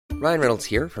Ryan Reynolds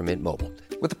here from Mint Mobile.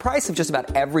 With the price of just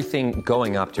about everything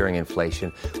going up during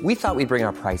inflation, we thought we'd bring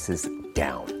our prices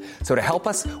down. So to help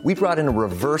us, we brought in a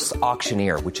reverse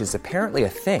auctioneer, which is apparently a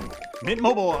thing. Mint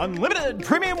Mobile Unlimited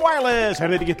Premium Wireless. How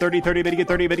to get 30, 30, bit to get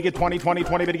 30, bit to get 20, 20,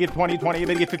 20, bit to get 20, 20,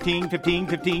 bit to get 15, 15,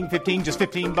 15, 15, just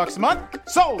 $15 a month?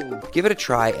 Sold! Give it a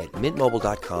try at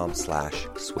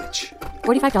mintmobile.com/switch.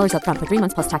 $45 up front for 3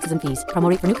 months plus taxes and fees. Promo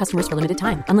rate for new customers for limited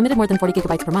time. Unlimited more than 40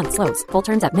 gigabytes per month. Slows full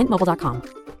terms at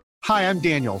mintmobile.com. Hi, I'm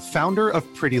Daniel, founder of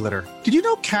Pretty Litter. Did you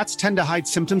know cats tend to hide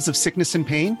symptoms of sickness and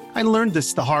pain? I learned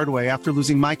this the hard way after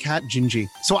losing my cat, Gingy.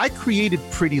 So I created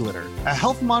Pretty Litter, a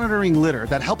health monitoring litter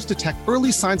that helps detect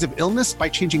early signs of illness by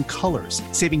changing colors,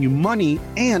 saving you money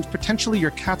and potentially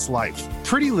your cat's life.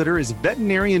 Pretty Litter is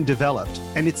veterinarian developed,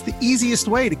 and it's the easiest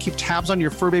way to keep tabs on your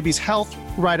fur baby's health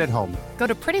right at home. Go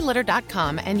to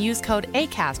prettylitter.com and use code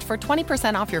ACAST for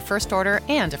 20% off your first order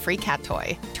and a free cat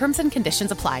toy. Terms and conditions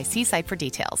apply. See site for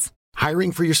details.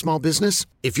 Hiring for your small business?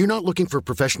 If you're not looking for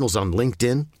professionals on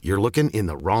LinkedIn, you're looking in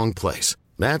the wrong place.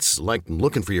 That's like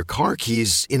looking for your car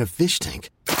keys in a fish tank.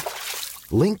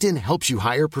 LinkedIn helps you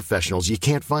hire professionals you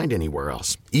can't find anywhere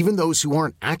else, even those who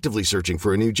aren't actively searching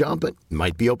for a new job but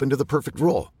might be open to the perfect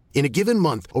role. In a given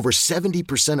month, over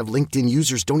 70% of LinkedIn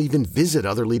users don't even visit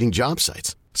other leading job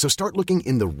sites. So start looking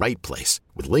in the right place.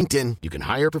 With LinkedIn, you can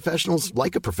hire professionals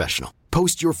like a professional.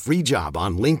 Post your free job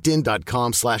on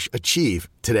linkedin.com/achieve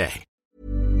today.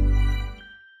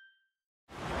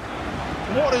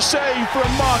 What a save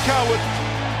from Mark Howard.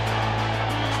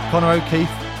 Conor O'Keefe,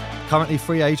 currently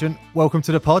free agent. Welcome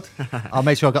to the pod. I'll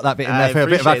make sure I got that bit in there for a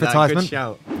bit of advertisement. Good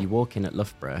shout. You walk in at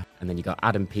Loughborough and then you got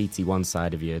Adam Peaty one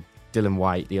side of you, Dylan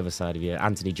White the other side of you,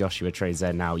 Anthony Joshua trains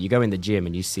there now. You go in the gym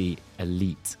and you see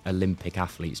elite Olympic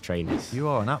athletes training. You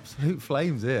are an absolute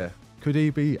flames here. Could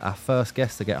he be our first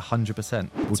guest to get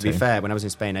 100%? To be fair, when I was in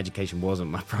Spain, education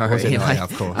wasn't my priority.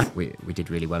 Of course. We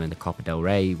did really well in the Copa del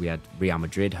Rey. We had Real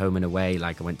Madrid home and away.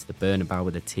 I went to the Bernabeu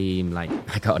with the team. I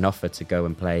got an offer to go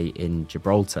and play in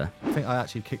Gibraltar. I think I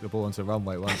actually kicked the ball onto the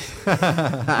runway once. I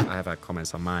have had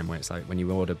comments on mine where it's like when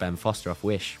you order Ben Foster off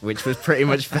Wish, which was pretty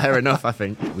much fair enough, I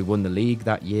think. We won the league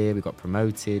that year. We got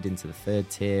promoted into the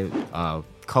third tier.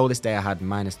 Coldest day I had,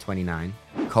 -29.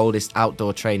 Coldest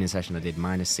outdoor training session I did,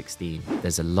 -16.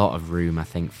 There's a lot of room, I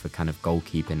think, for kind of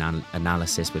goalkeeping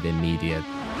analysis within media.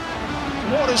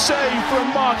 What a save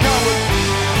from Mark Howard.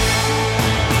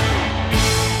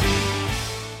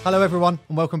 Hello, everyone,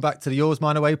 and welcome back to the Yours,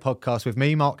 Mine, Away podcast with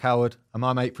me, Mark Howard, and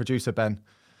my mate, producer Ben.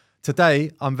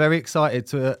 Today, I'm very excited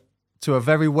to a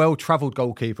very well-travelled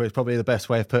goalkeeper, is probably the best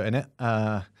way of putting it.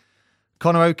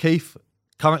 Conor O'Keefe,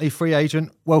 currently free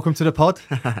agent. Welcome to the pod.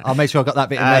 I'll make sure I got that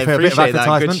bit in there for a bit of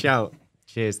advertisement. Good shout.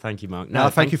 Cheers. Thank you, Mark.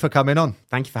 Thank you for coming on.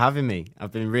 Thank you for having me.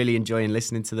 I've been really enjoying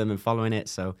listening to them and following it.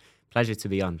 So pleasure to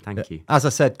be on. Thank you. As I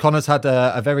said, Conor's had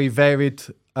a very varied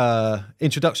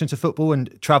introduction to football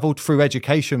and travelled through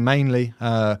education mainly.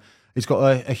 He's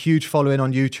got a huge following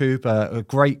on YouTube, a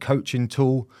great coaching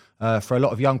tool for a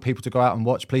lot of young people to go out and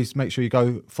watch. Please make sure you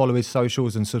go follow his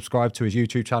socials and subscribe to his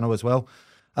YouTube channel as well.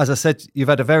 As I said, you've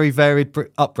had a very varied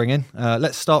upbringing.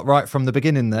 Let's start right from the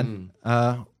beginning then.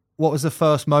 What was the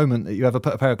first moment that you ever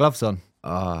put a pair of gloves on?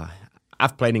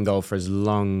 I've played in goal for as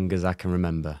long as I can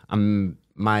remember.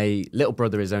 My little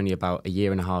brother is only about a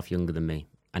year and a half younger than me,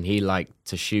 and he liked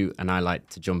to shoot and I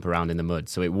liked to jump around in the mud.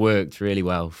 So it worked really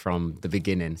well from the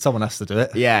beginning. Someone has to do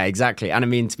it. Yeah, exactly. And I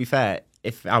mean, to be fair,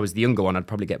 if I was the younger one, I'd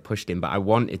probably get pushed in, but I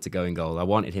wanted to go in goal. I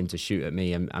wanted him to shoot at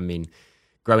me. I mean,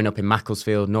 growing up in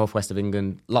Macclesfield, northwest of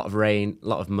England, a lot of rain, a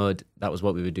lot of mud. That was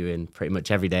what we were doing pretty much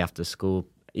every day after school.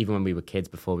 Even when we were kids,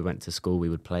 before we went to school, we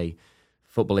would play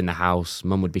football in the house.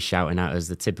 Mum would be shouting at us,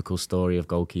 the typical story of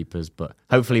goalkeepers. But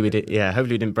hopefully we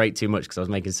didn't break too much because I was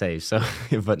making saves. So,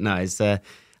 but no,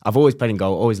 I've always played in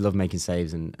goal, always loved making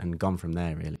saves and gone from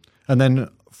there, really. And then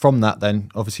from that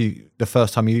then, obviously, the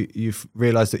first time you've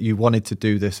realised that you wanted to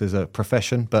do this as a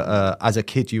profession, but as a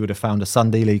kid, you would have found a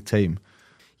Sunday League team.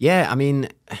 Yeah, I mean,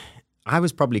 I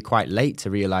was probably quite late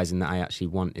to realising that I actually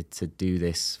wanted to do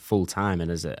this full time and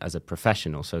as a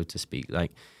professional, so to speak.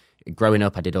 Growing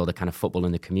up, I did all the kind of football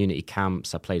in the community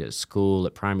camps. I played at school,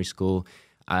 at primary school.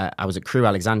 I was at Crewe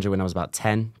Alexandra when I was about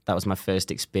 10. That was my first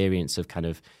experience of kind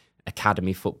of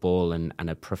academy football and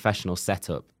a professional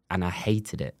setup, and I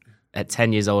hated it. At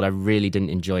 10 years old, I really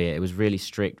didn't enjoy it. It was really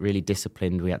strict, really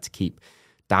disciplined. We had to keep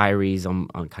diaries on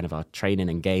kind of our training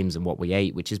and games and what we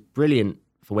ate, which is brilliant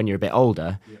for when you're a bit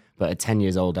older, but at 10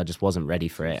 years old, I just wasn't ready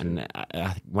for it. And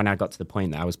when I got to the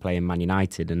point that I was playing Man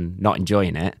United and not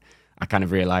enjoying it, I kind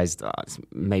of realised it's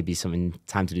maybe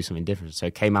time to do something different. So I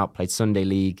came out, played Sunday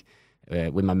League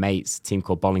with my mates, a team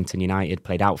called Bollington United,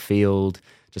 played outfield,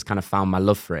 just kind of found my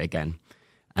love for it again.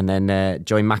 And then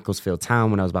joined Macclesfield Town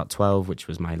when I was about 12, which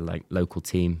was my like local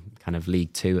team, kind of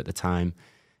League Two at the time,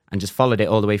 and just followed it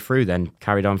all the way through. Then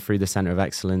carried on through the Centre of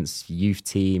Excellence, youth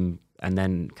team, and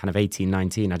then kind of 18,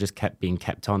 19, I just kept being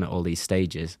kept on at all these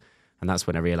stages. And that's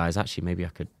when I realised, actually, maybe I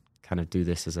could kind of do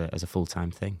this as a full-time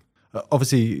thing.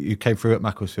 Obviously, you came through at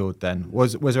Macclesfield. Then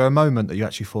was there a moment that you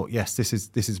actually thought, yes, this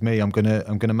is me. I'm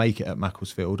gonna make it at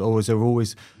Macclesfield, or was there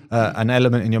always an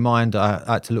element in your mind I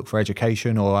had to look for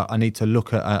education, or I need to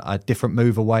look at a different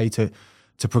move away to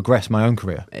progress my own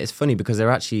career? It's funny because they're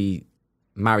actually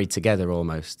married together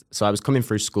almost. So I was coming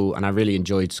through school, and I really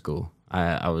enjoyed school.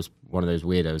 I was one of those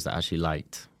weirdos that actually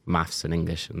liked maths and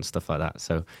English and stuff like that.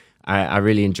 So I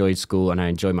really enjoyed school and I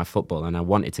enjoyed my football, and I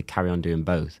wanted to carry on doing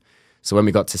both. So when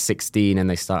we got to 16 and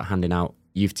they start handing out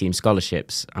youth team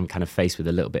scholarships, I'm kind of faced with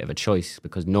a little bit of a choice,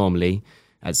 because normally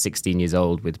at 16 years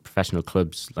old with professional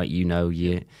clubs, like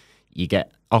you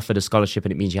get offered a scholarship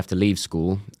and it means you have to leave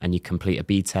school and you complete a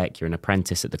BTEC, you're an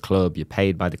apprentice at the club, you're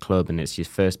paid by the club, and it's your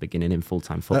first beginning in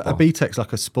full-time football. A BTEC's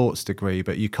like a sports degree,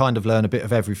 but you kind of learn a bit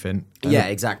of everything. Yeah,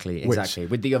 exactly.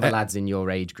 With the other lads in your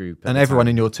age group. And everyone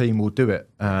in your team will do it.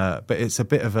 But it's a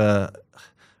bit of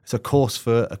it's a course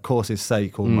for a course's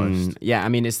sake almost. Yeah, I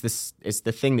mean, it's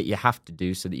the thing that you have to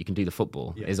do so that you can do the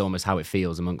football, is almost how it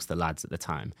feels amongst the lads at the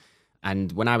time.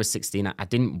 And when I was 16, I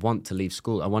didn't want to leave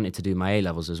school. I wanted to do my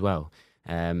A-levels as well.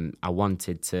 I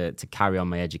wanted to carry on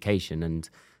my education, and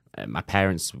my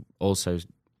parents also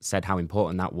said how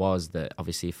important that was, that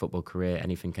obviously a football career,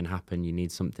 anything can happen, you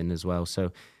need something as well.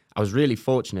 So I was really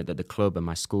fortunate that the club and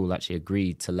my school actually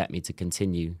agreed to let me to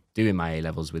continue doing my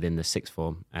A-levels within the sixth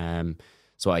form.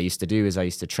 So what I used to do is I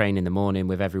used to train in the morning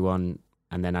with everyone,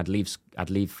 and then I'd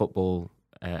leave football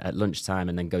at lunchtime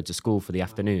and then go to school for the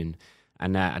afternoon.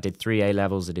 And I did 3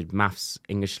 A-levels. I did maths,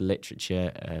 English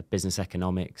literature, business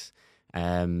economics.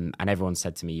 And everyone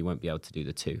said to me, you won't be able to do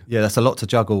the 2. Yeah, that's a lot to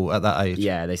juggle at that age.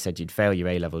 Yeah, they said you'd fail your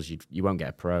A-levels, you won't get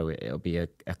a pro, it'll be a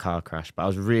car crash. But I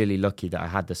was really lucky that I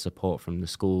had the support from the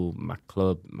school, my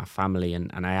club, my family,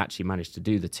 and I actually managed to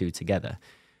do the 2 together.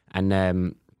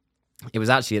 And it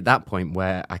was actually at that point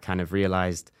where I kind of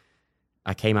realised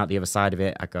I came out the other side of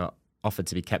it. I got offered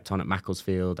to be kept on at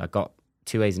Macclesfield. I got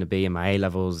 2 A's and a B in my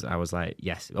A-levels. I was like,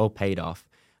 yes, it all paid off.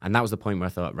 And that was the point where I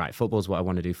thought, right, football's what I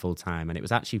want to do full time. And it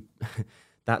was actually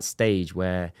that stage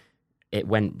where it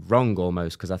went wrong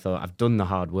almost, because I thought, I've done the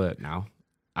hard work now.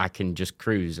 I can just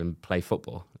cruise and play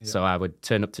football. Yeah. So I would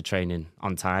turn up to training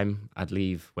on time. I'd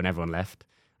leave when everyone left,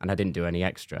 and I didn't do any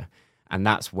extra. And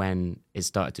that's when it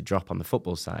started to drop on the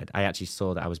football side. I actually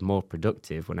saw that I was more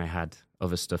productive when I had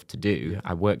other stuff to do. Yeah.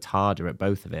 I worked harder at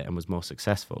both of it and was more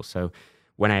successful. So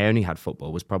when I only had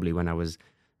football was probably when I was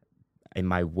in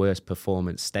my worst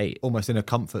performance state. Almost in a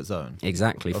comfort zone.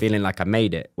 Exactly. Feeling like I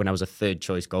made it when I was a third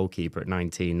choice goalkeeper at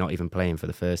 19, not even playing for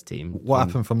the first team. What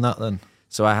happened from that then?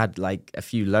 So I had like a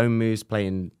few loan moves,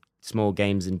 playing small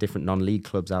games in different non-league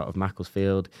clubs out of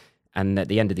Macclesfield. And at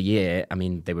the end of the year, I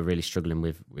mean, they were really struggling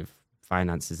with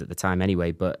finances at the time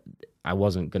anyway, but I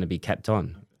wasn't going to be kept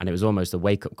on. And it was almost a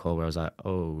wake-up call where I was like,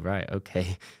 oh, right,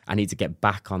 okay, I need to get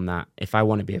back on that. If I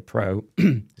want to be a pro,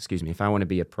 if I want to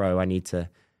be a pro, I need to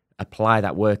apply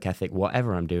that work ethic,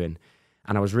 whatever I'm doing.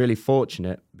 And I was really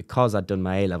fortunate because I'd done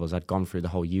my A-levels. I'd gone through the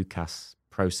whole UCAS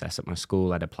process at my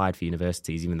school. I'd applied for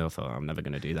universities, even though I thought, I'm never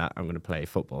going to do that. I'm going to play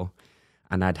football.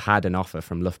 And I'd had an offer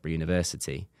from Loughborough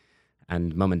University.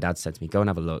 And mum and dad said to me, go and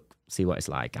have a look, see what it's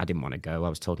like. I didn't want to go. I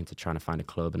was talking to trying to find a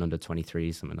club, an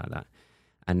under-23, something like that.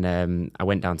 And I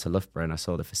went down to Loughborough and I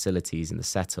saw the facilities and the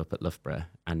setup at Loughborough,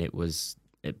 and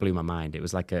it blew my mind. It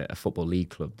was like a football league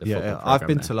club. I've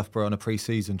been to Loughborough on a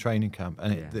pre-season training camp,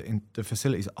 and the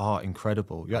facilities are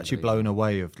incredible. You're actually blown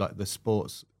away of like the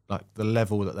sports, like the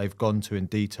level that they've gone to in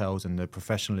details and the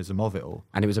professionalism of it all.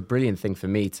 And it was a brilliant thing for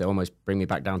me to almost bring me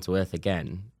back down to earth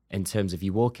again, in terms of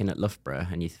you walk in at Loughborough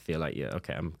and you feel like, yeah,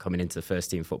 okay, I'm coming into the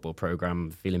first team football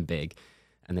programme, feeling big.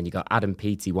 And then you got Adam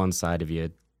Peaty one side of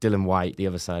you, Dylan White the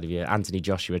other side of you, Anthony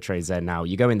Joshua trains there now.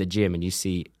 You go in the gym and you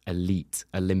see elite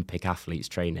Olympic athletes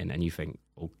training and you think,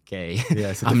 okay,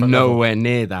 I'm nowhere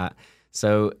near that.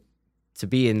 So to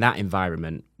be in that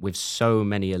environment with so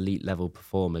many elite level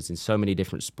performers in so many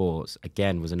different sports,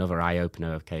 again, was another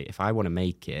eye-opener. Okay, if I want to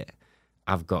make it,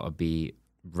 I've got to be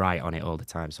right on it all the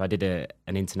time. So I did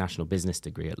an international business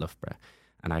degree at Loughborough,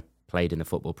 and I played in the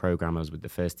football programme. I was with the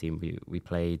first team. We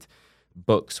played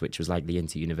Bucks, which was like the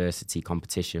inter-university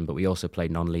competition, but we also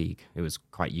played non-league. It was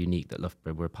quite unique that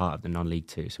Loughborough were a part of the non-league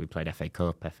too. So we played FA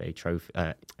Cup, FA Trophy,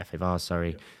 FA Vars,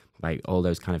 like all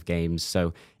those kind of games.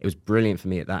 So it was brilliant for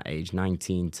me at that age,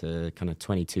 19 to kind of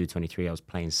 22, 23. I was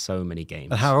playing so many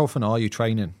games. And how often are you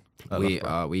training?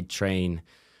 We'd train.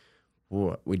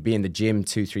 We'd be in the gym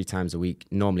 2-3 times a week,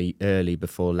 normally early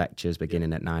before lectures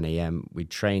beginning at 9 a.m. We'd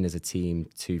train as a team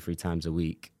 2-3 times a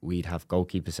week. We'd have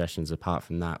goalkeeper sessions apart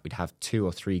from that. We'd have 2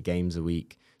 or 3 games a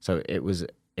week. So it was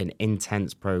an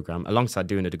intense program alongside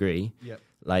doing a degree. Yep.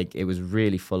 Like, it was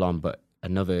really full on, but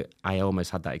I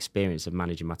almost had that experience of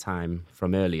managing my time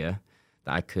from earlier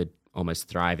that I could almost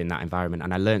thrive in that environment.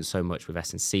 And I learned so much with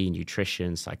S&C,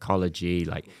 nutrition, psychology,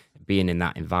 like being in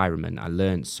that environment. I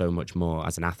learned so much more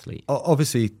as an athlete.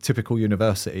 Obviously, typical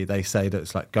university, they say that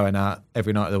it's like going out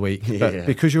every night of the week. But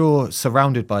because you're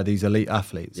surrounded by these elite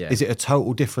athletes, is it a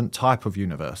total different type of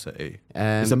university?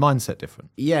 Is the mindset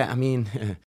different? Yeah, I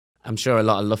mean, I'm sure a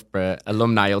lot of Loughborough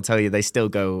alumni will tell you they still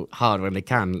go hard when they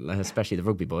can, especially the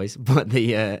rugby boys. But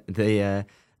the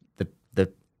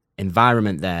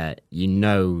environment there, you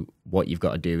know what you've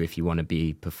got to do if you want to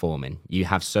be performing. You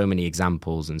have so many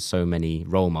examples and so many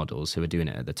role models who are doing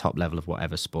it at the top level of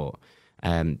whatever sport,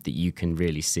 that you can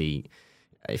really see.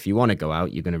 If you want to go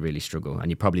out, you're going to really struggle,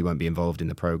 and you probably won't be involved in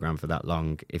the program for that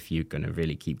long if you're going to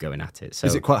really keep going at it. So,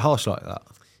 is it quite harsh like that?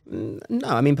 No,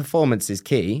 I mean, performance is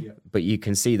key, but you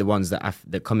can see the ones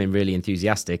that come in really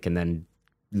enthusiastic and then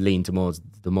lean towards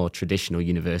the more traditional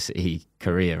university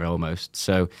career almost.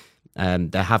 So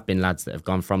there have been lads that have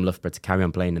gone from Loughborough to carry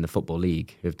on playing in the Football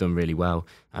League who have done really well.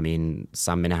 I mean,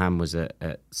 Sam Minahan was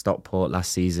at Stockport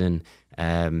last season.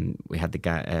 We had the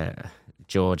guy,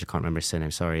 George, I can't remember his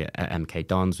surname, sorry, at MK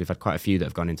Dons. We've had quite a few that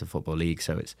have gone into Football League.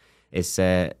 So it's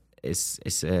a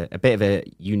bit of a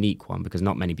unique one because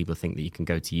not many people think that you can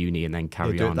go to uni and then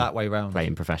carry on that way round,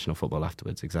 playing professional football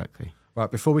afterwards. Exactly. Right,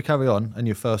 before we carry on and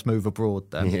your first move abroad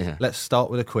then, let's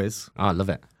start with a quiz. Oh, I love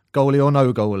it. Goalie or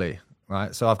no goalie?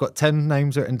 Right, so I've got 10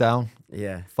 names written down.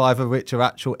 Yeah. 5 of which are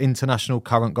actual international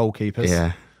current goalkeepers.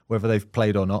 Yeah. Whether they've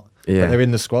played or not. Yeah. But they're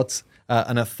in the squads.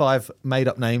 And 5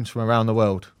 made-up names from around the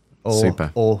world.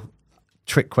 Super. Or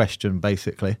trick question,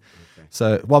 basically. Okay.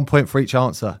 So 1 point for each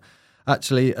answer.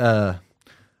 Actually, I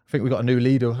think we got a new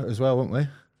leader as well, haven't we?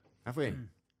 Have we?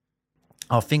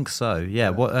 I think so,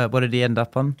 yeah. What did he end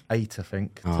up on? 8, I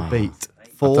think, to beat.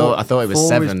 4, I thought it was 4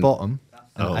 7. Is bottom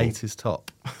and 8 is top.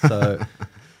 So...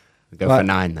 Go for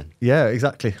 9 then. Yeah,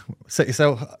 exactly. Set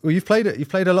yourself. Well, you've played it. You've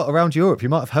played a lot around Europe. You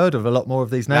might have heard of a lot more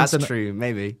of these names. That's true.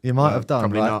 Maybe you might have done.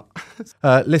 Probably right?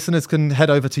 not. Listeners can head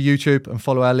over to YouTube and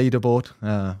follow our leaderboard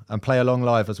and play along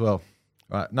live as well.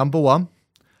 Right, number 1,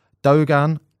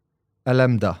 Dogan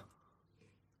Alemda.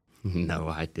 No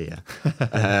idea.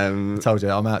 I told you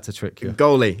I'm out to trick you.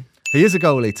 Goalie. He is a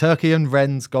goalie. Turkey and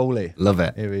Rennes goalie. Love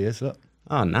it. Here he is. Look.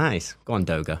 Oh, nice. Go on,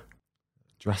 Doga.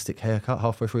 Drastic haircut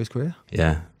halfway through his career.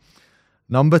 Yeah.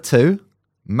 Number 2,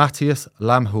 Matthias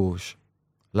Lamouge.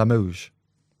 Goalie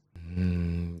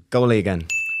again.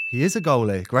 He is a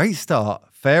goalie. Great start.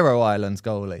 Faroe Islands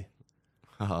goalie.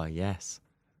 Oh, yes.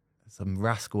 Some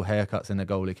rascal haircuts in the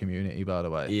goalie community, by the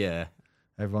way. Yeah.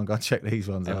 Everyone go and check these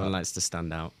ones out. Everyone likes to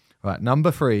stand out. Right,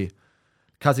 number 3,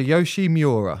 Kazuyoshi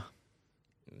Miura.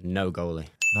 No goalie.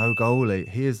 No goalie.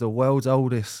 He is the world's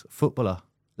oldest footballer.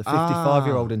 The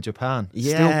 55-year-old in Japan.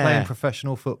 Yeah. Still playing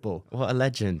professional football. What a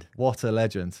legend. What a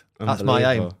legend. That's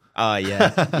my aim. Oh,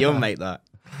 yeah. You'll make that.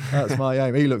 That's my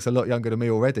aim. He looks a lot younger than me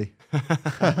already.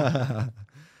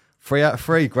 3 out of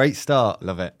 3. Great start.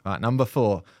 Love it. Right, number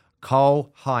 4,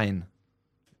 Carl Hein.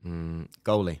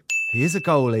 Goalie. He is a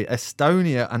goalie.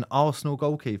 Estonia and Arsenal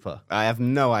goalkeeper. I have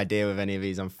no idea with any of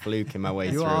these. I'm fluking my way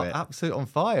through it. You are absolute on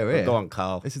fire here. Go on,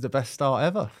 Carl. This is the best start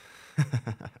ever.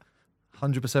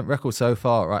 100% record so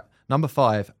far. Right. Number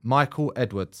 5, Michael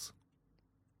Edwards.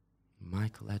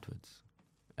 Michael Edwards.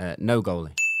 No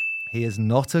goalie. He is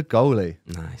not a goalie.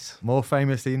 Nice. More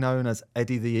famously known as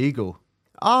Eddie the Eagle.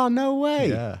 Oh, no way.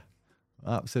 Yeah.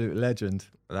 Absolute legend.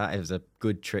 That is a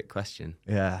good trick question.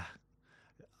 Yeah.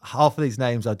 Half of these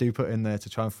names I do put in there to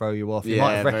try and throw you off. You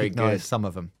might have recognised some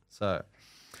of them. So,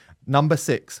 number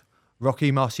 6,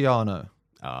 Rocky Marciano.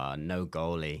 No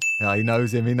goalie. Yeah, he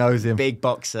knows him. He knows him. Big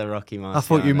boxer, Rocky Marciano. I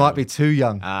thought you might be too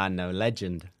young. No,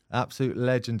 legend. Absolute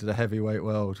legend of the heavyweight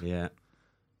world. Yeah.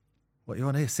 What you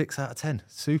on here? 6 out of 10.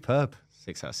 Superb.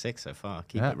 6 out of 6 so far.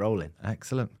 Keep it rolling.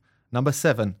 Excellent. Number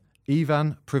 7,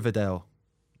 Ivan Privedel.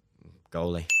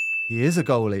 Goalie. He is a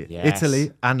goalie. Yes.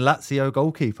 Italy and Lazio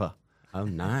goalkeeper. Oh,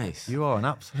 nice. You are on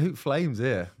absolute flames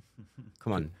here.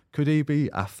 Come on. Could he be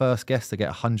our first guest to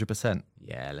get 100%?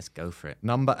 Yeah, let's go for it.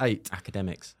 Number 8.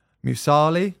 Academics.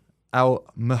 Musali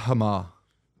Al-Muhammar.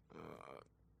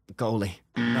 Goalie.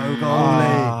 No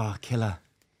goalie. Killer.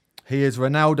 He is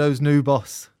Ronaldo's new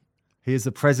boss. He is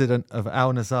the president of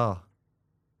Al-Nassr.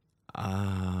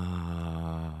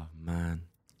 Man.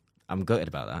 I'm gutted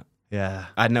about that. Yeah.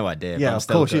 I had no idea. Yeah, but I'm of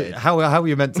still course. gutted. How are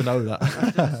you meant to know that?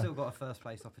 I've still got a first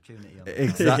place opportunity on it.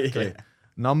 Exactly. Yeah.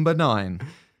 Number 9,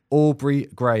 Aubrey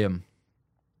Graham.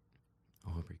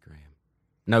 Aubrey Graham.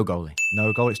 No goalie.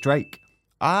 No goal, it's Drake.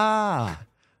 Ah,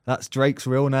 That's Drake's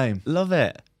real name. love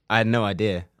it. I had no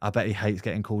idea. I bet he hates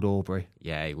getting called Aubrey.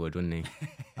 Yeah, he would, wouldn't he?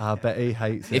 I bet he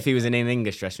hates it. If he was in an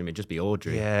English dressing room, it'd just be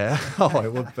Audrey. Yeah. Oh,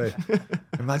 it would be.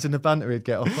 Imagine the banter he'd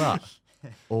get off that.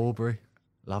 Aubrey.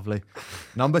 Lovely.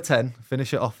 Number 10.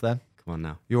 Finish it off then. Come on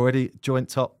now. You already joint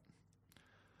top.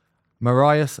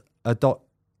 Marius Adamonis.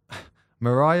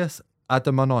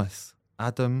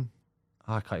 I can't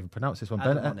even pronounce this one.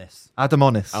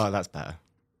 Adamonis. Oh, that's better.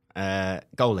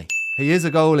 Goalie. He is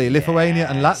a goalie. Lithuania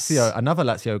and Lazio. Another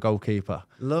Lazio goalkeeper.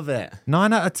 Love it.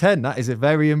 9 out of 10. That is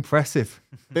very impressive.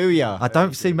 Booyah. I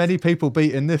don't see many people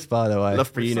beating this, by the way.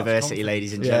 Loughborough University,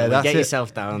 ladies and Yeah, gentlemen. that's Get it.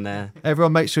 yourself down there.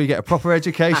 Everyone make sure you get a proper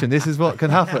education. This is what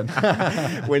can happen.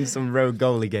 Win some road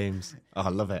goalie games. Oh, I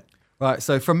love it. Right,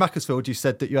 so from Macclesfield, you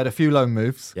said that you had a few loan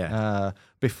moves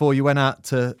before you went out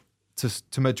to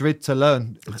Madrid to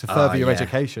learn, to further your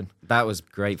education. That was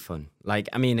great fun. Like,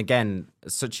 I mean, again,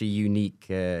 such a unique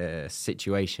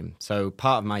situation. So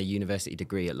part of my university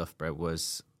degree at Loughborough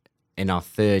was in our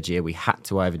third year, we had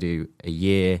to either do a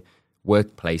year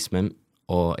work placement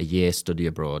or a year study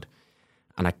abroad.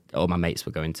 And all my mates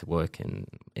were going to work in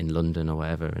London or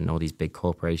whatever, and all these big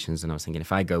corporations. And I was thinking,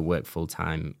 if I go work full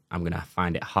time, I'm going to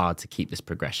find it hard to keep this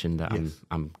progression that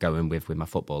I'm going with my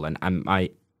football. And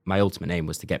my ultimate aim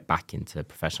was to get back into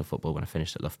professional football when I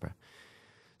finished at Loughborough.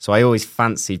 So I always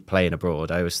fancied playing abroad.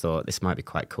 I always thought this might be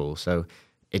quite cool. So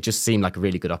it just seemed like a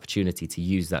really good opportunity to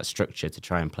use that structure to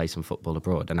try and play some football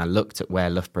abroad. And I looked at where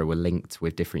Loughborough were linked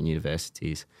with different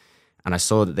universities, and I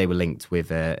saw that they were linked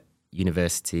with a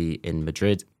university in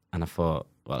Madrid. And I thought,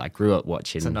 well, I grew up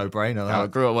watching... It's a no-brainer. I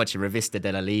grew up watching Revista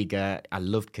de la Liga. I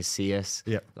loved Casillas.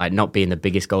 Yep. Like, not being the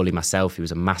biggest goalie myself, he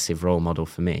was a massive role model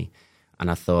for me. And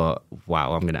I thought,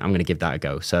 wow, I'm gonna give that a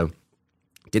go. So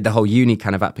did the whole uni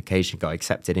kind of application, got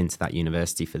accepted into that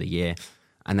university for the year.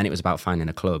 And then it was about finding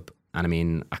a club. And I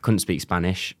mean, I couldn't speak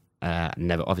Spanish.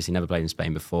 Never played in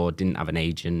Spain before, didn't have an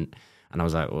agent. And I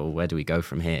was like, well, where do we go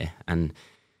from here? And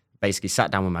basically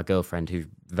sat down with my girlfriend, who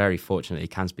very fortunately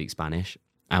can speak Spanish.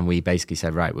 And we basically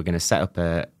said, right, we're going to set up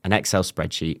an Excel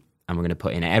spreadsheet, and we're going to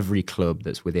put in every club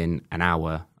that's within an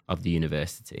hour of the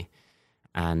university.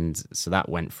 And so that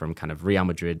went from kind of Real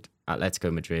Madrid,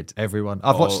 Atletico Madrid. Everyone.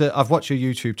 I've watched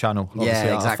your YouTube channel. Obviously.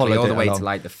 Yeah, exactly. All the way along to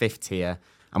like the 5th tier.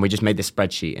 And we just made this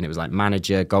spreadsheet, and it was like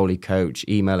manager, goalie coach,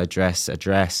 email address,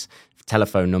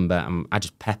 telephone number. And I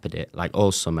just peppered it like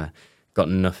all summer, got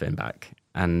nothing back.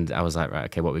 And I was like, right,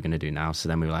 okay, what are we going to do now? So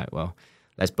then we were like, well,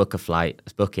 let's book a flight,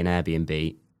 let's book in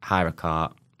Airbnb, hire a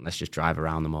car, let's just drive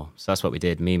around them all. So that's what we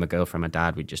did. Me, my girlfriend, my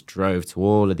dad, we just drove to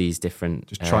all of these different...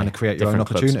 Just trying to create your own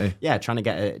clubs. opportunity. Yeah, trying to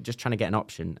get an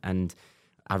option. And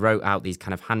I wrote out these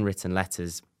kind of handwritten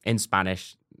letters in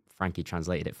Spanish. Frankie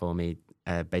translated it for me,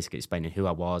 basically explaining who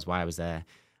I was, why I was there.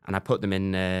 And I put them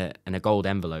in a gold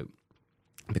envelope,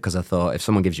 because I thought if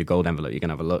someone gives you a gold envelope, you're going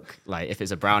to have a look. Like if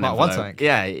it's a brown envelope...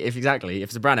 Yeah, if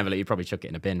it's a brown envelope, you probably chuck it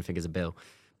in a bin, think it's a bill.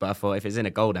 But I thought if it's in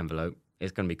a gold envelope,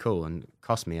 it's going to be cool, and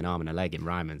cost me an arm and a leg in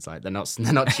Ryman's. Like they're not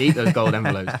cheap, those gold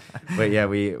envelopes. But yeah,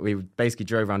 we basically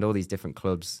drove around all these different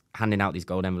clubs, handing out these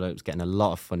gold envelopes, getting a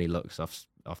lot of funny looks off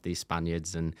these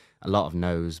Spaniards and a lot of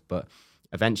no's. But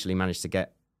eventually managed to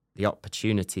get the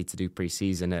opportunity to do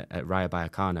pre-season at Rayo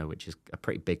Vallecano, which is a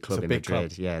pretty big club in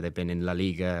Madrid. Yeah, they've been in La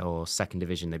Liga or second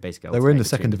division. They basically were in the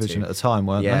second division at the time,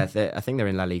 weren't they? Yeah, I think they're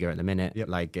in La Liga at the minute. Yep.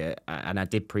 And I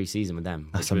did pre-season with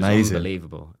them. That's which was amazing.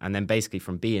 Unbelievable. And then basically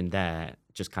from being there,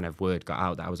 just kind of word got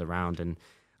out that I was around, and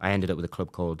I ended up with a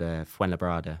club called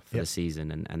Fuenlabrada for the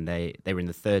season, and they were in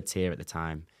the 3rd tier at the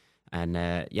time. And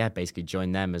basically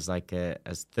joined them as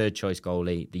as third choice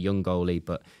goalie, the young goalie,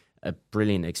 but a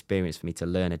brilliant experience for me to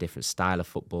learn a different style of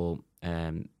football.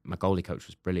 My goalie coach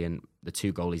was brilliant. The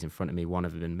 2 goalies in front of me, one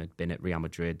of them had been at Real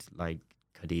Madrid, like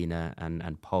Codina,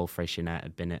 and Paul Freixenet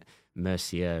had been at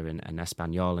Murcia and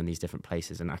Espanyol and these different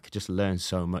places, and I could just learn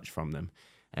so much from them.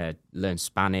 Learn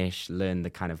Spanish, learn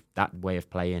the kind of that way of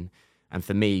playing. And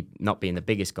for me, not being the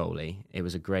biggest goalie, it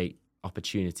was a great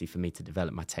opportunity for me to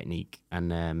develop my technique.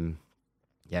 And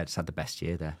I just had the best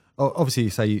year there. Oh, obviously,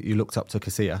 you say you looked up to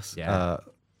Casillas. Yeah.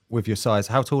 With your size,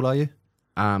 how tall are you?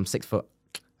 6 foot.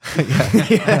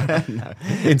 No.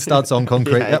 In studs on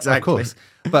concrete, Yeah, yep, exactly. of course.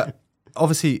 But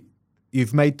obviously,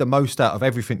 you've made the most out of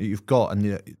everything that you've got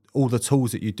and all the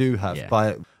tools that you do have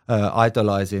by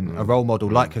idolising a role model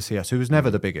like Casillas, who was never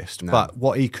the biggest, but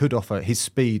what he could offer, his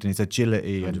speed and his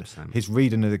agility 100%. And his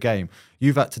reading of the game,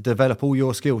 you've had to develop all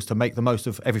your skills to make the most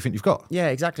of everything you've got. Yeah,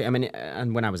 exactly. I mean,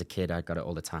 and when I was a kid, I got it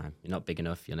all the time. You're not big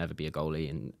enough, you'll never be a goalie,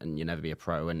 and you'll never be a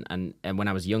pro. And when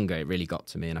I was younger, it really got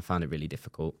to me, and I found it really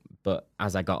difficult. But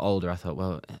as I got older, I thought,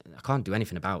 well, I can't do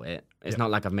anything about it. It's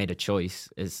not like I've made a choice.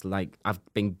 It's like I've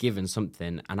been given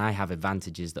something, and I have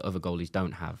advantages that other goalies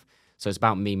don't have. So it's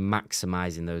about me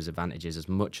maximising those advantages as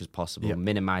much as possible,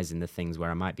 minimising the things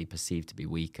where I might be perceived to be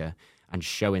weaker, and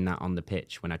showing that on the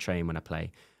pitch when I train, when I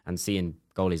play. And seeing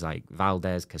goalies like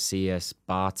Valdez, Casillas,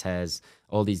 Barthez,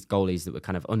 all these goalies that were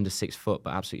kind of under 6 foot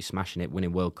but absolutely smashing it,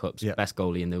 winning World Cups, best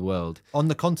goalie in the world. On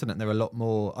the continent, they're a lot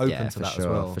more open to that as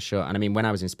well. For sure. And I mean, when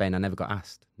I was in Spain, I never got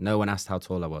asked. No one asked how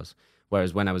tall I was.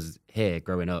 Whereas when I was here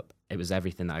growing up, it was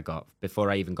everything that I got.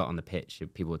 Before I even got on the pitch,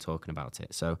 people were talking about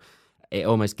it. So it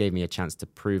almost gave me a chance to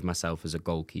prove myself as a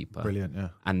goalkeeper. Brilliant, yeah.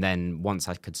 And then once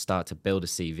I could start to build a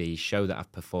CV, show that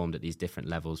I've performed at these different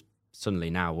levels, suddenly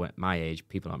now at my age,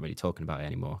 people aren't really talking about it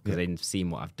anymore because they've seen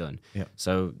what I've done. Yeah.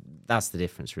 So that's the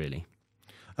difference, really.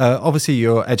 Obviously,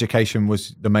 your education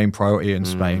was the main priority in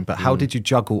Spain, but how did you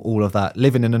juggle all of that,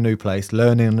 living in a new place,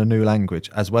 learning a new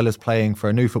language, as well as playing for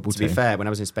a new football team? To be fair, when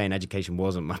I was in Spain, education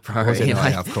wasn't my priority.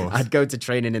 Like, of course. I'd go to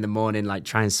training in the morning, like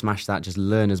try and smash that, just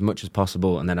learn as much as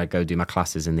possible, and then I'd go do my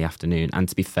classes in the afternoon. And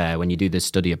to be fair, when you do the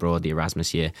study abroad, the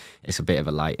Erasmus year, it's a bit of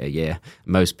a lighter year.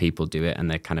 Most people do it, and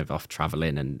they're kind of off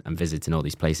travelling and visiting all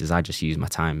these places. I just use my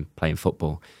time playing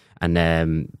football.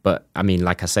 And but I mean,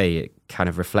 like I say, it kind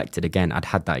of reflected again. I'd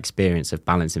had that experience of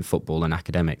balancing football and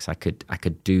academics. I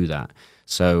could do that.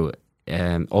 So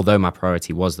although my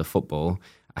priority was the football,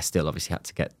 I still obviously had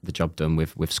to get the job done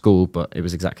with school. But it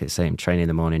was exactly the same: training in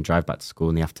the morning, drive back to school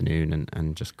in the afternoon,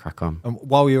 and just crack on. And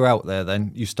while you were out there,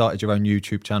 then you started your own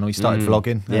YouTube channel. You started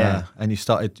vlogging, and you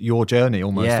started your journey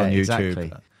almost on YouTube.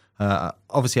 Exactly.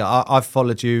 Obviously, I've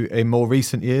followed you in more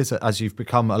recent years as you've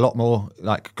become a lot more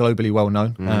like globally well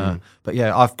known. But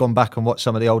yeah, I've gone back and watched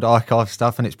some of the old archive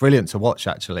stuff, and it's brilliant to watch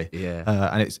actually. Yeah.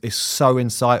 And it's so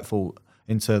insightful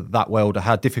into that world,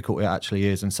 how difficult it actually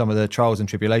is, and some of the trials and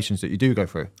tribulations that you do go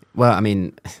through. Well, I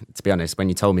mean, to be honest, when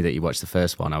you told me that you watched the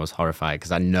first one, I was horrified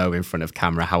because I know in front of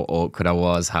camera how awkward I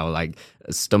was, how like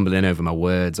stumbling over my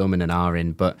words, umming and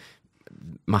ahhing, but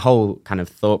my whole kind of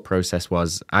thought process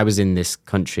was I was in this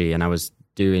country and I was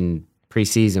doing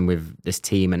pre-season with this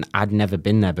team and I'd never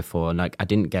been there before. And like, I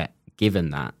didn't get given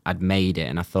that. I'd made it.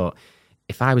 And I thought,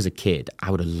 if I was a kid,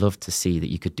 I would have loved to see that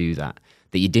you could do that,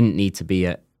 that you didn't need to be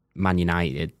at Man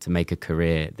United to make a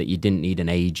career, that you didn't need an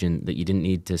agent, that you didn't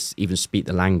need to even speak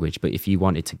the language. But if you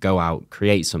wanted to go out,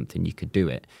 create something, you could do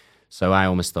it. So I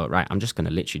almost thought, right, I'm just going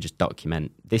to literally just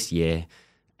document this year,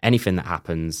 anything that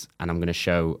happens, and I'm going to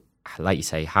show, like you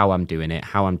say, how I'm doing it,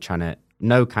 how I'm trying to,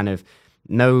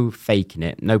 no faking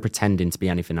it, no pretending to be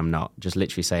anything I'm not, just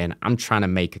literally saying, I'm trying to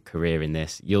make a career in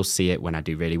this. You'll see it when I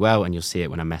do really well and you'll see it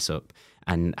when I mess up.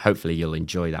 And hopefully you'll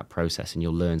enjoy that process and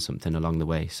you'll learn something along the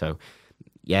way. So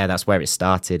yeah, that's where it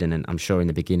started. And I'm sure in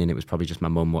the beginning it was probably just my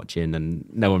mum watching and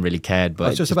no one really cared. But I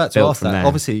was just about to ask that. There.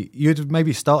 Obviously, you'd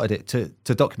maybe started it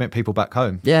to document people back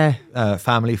home. Yeah.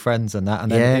 Family, friends and that.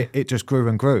 And then it just grew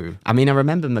and grew. I mean, I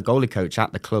remember the goalie coach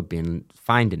at the club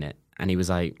finding it. And he was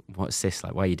like, what's this?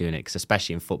 Like, why are you doing it? Because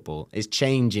especially in football, it's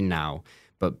changing now.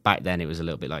 But back then it was a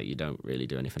little bit like, you don't really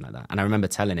do anything like that. And I remember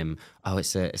telling him, oh,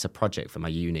 it's a project for my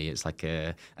uni. It's like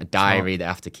a diary that I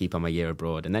have to keep on my year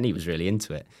abroad. And then he was really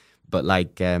into it. But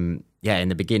like, in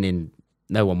the beginning,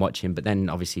 no one watching, but then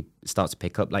obviously it starts to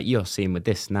pick up. Like you're seeing with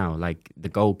this now, like the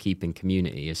goalkeeping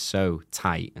community is so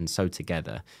tight and so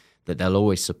together that they'll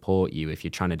always support you if you're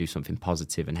trying to do something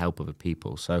positive and help other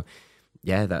people. So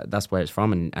yeah, that's where it's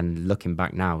from. And looking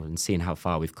back now and seeing how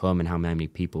far we've come and how many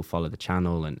people follow the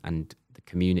channel and the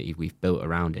community we've built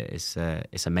around it,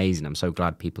 it's amazing. I'm so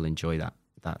glad people enjoy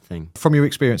that thing. From your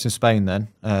experience in Spain then,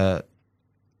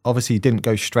 obviously you didn't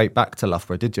go straight back to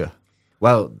Loughborough, did you?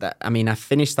 Well, I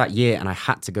finished that year and I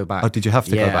had to go back. Oh, did you have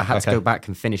to go back? Yeah, I had to go back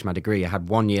and finish my degree. I had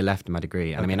 1 year left in my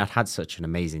degree. And I mean, I'd had such an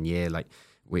amazing year. Like,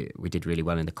 we did really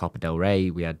well in the Copa del Rey.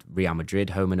 We had Real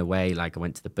Madrid home and away. Like, I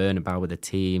went to the Bernabeu with the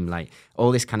team. Like,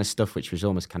 all this kind of stuff, which was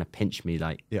almost kind of pinched me.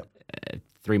 Like,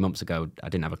 3 months ago, I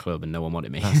didn't have a club and no one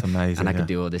wanted me. That's amazing. And I could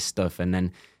do all this stuff. And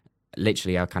then,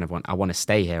 literally, I want to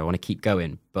stay here. I want to keep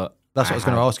going. But that's what I was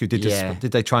going to ask you.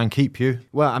 Did they try and keep you?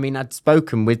 Well, I mean, I'd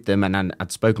spoken with them and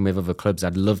I'd spoken with other clubs.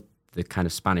 I'd loved the kind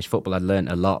of Spanish football. I'd learned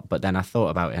a lot, but then I thought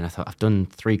about it and I thought, I've done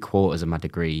 3/4 of my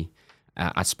degree.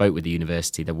 I spoke with the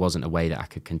university. There wasn't a way that I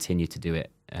could continue to do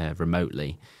it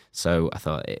remotely. So I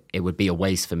thought it would be a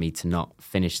waste for me to not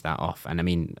finish that off. And I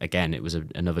mean, again, it was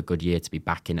another good year to be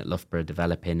back in at Loughborough,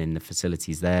 developing in the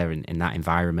facilities there in that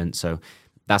environment. So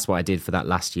that's what I did for that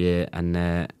last year, and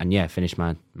yeah, finished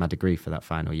my degree for that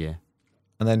final year.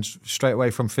 And then straight away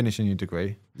from finishing your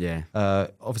degree,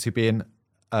 obviously being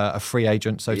a free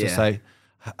agent, so to say,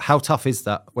 how tough is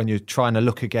that when you're trying to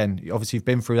look again? Obviously, you've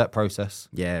been through that process.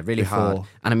 Yeah, really hard.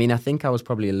 And I mean, I think I was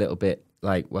probably a little bit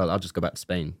like, well, I'll just go back to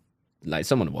Spain. Like,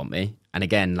 someone will want me. And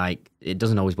again, like, it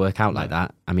doesn't always work out like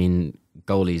that. I mean,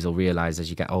 goalies will realise as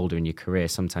you get older in your career,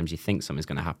 sometimes you think something's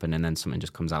going to happen and then something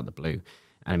just comes out of the blue.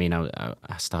 And I mean,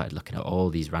 I started looking at all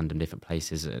these random different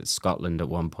places, Scotland at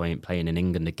one point, playing in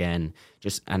England again.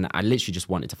 And I literally just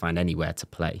wanted to find anywhere to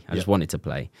play. I just wanted to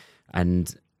play.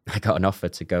 And I got an offer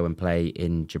to go and play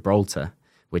in Gibraltar,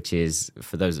 which is,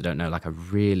 for those that don't know, like a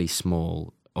really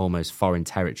small, almost foreign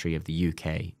territory of the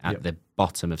UK at the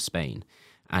bottom of Spain.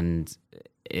 And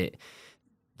the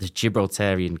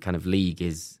Gibraltarian kind of league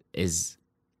is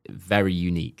very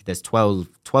unique. There's 12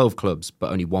 clubs,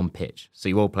 but only one pitch. So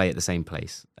you all play at the same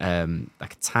place,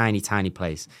 like a tiny, tiny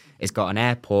place. It's got an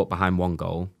airport behind one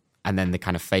goal, and then the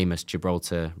kind of famous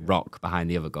Gibraltar rock behind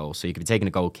the other goal. So you could be taking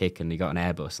a goal kick and you got an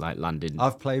Airbus like landing.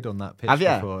 I've played on that pitch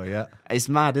before, yeah. It's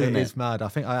mad, isn't it? It is mad. I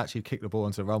think I actually kicked the ball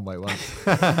onto the runway once.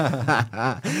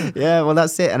 Yeah, well,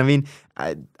 that's it. And I mean,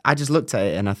 I just looked at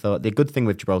it and I thought the good thing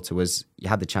with Gibraltar was you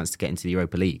had the chance to get into the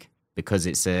Europa League, because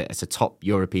it's a top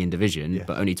European division,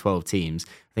 but only 12 teams.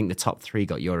 I think the top 3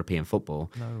 got European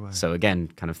football. No way. So again,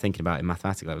 kind of thinking about it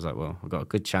mathematically, I was like, well, I've got a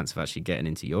good chance of actually getting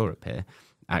into Europe here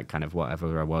at kind of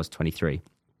whatever I was, 23.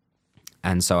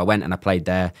 And so I went and I played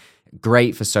there.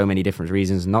 Great for so many different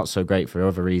reasons, not so great for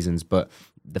other reasons, but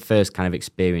the first kind of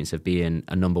experience of being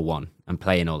a number one and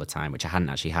playing all the time, which I hadn't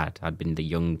actually had. I'd been the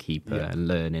young keeper and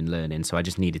learning. So I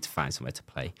just needed to find somewhere to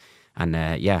play. And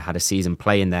had a season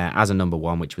playing there as a number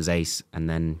one, which was ace. And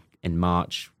then in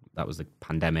March, that was the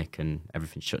pandemic and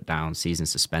everything shut down, season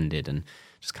suspended, and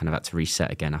just kind of had to reset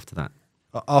again after that.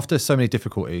 After so many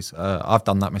difficulties, I've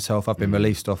done that myself. I've been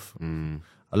released off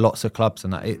lots of clubs,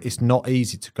 and that it's not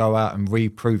easy to go out and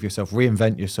reprove yourself,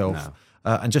 reinvent yourself,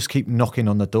 and just keep knocking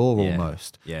on the door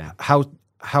almost. Yeah.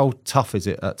 How tough is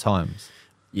it at times?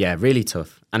 Yeah, really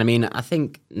tough. And I mean, I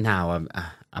think now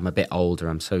I'm a bit older.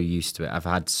 I'm so used to it. I've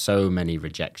had so many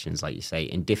rejections, like you say,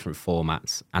 in different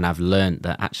formats, and I've learned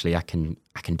that actually I can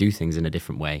do things in a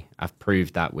different way. I've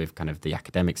proved that with kind of the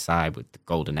academic side, with the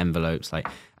golden envelopes. Like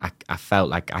I felt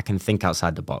like I can think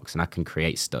outside the box and I can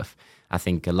create stuff. I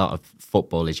think a lot of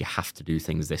football is you have to do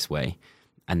things this way,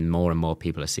 and more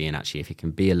people are seeing actually if you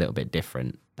can be a little bit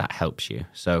different, that helps you.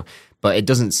 So, but it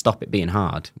doesn't stop it being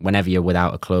hard. Whenever you're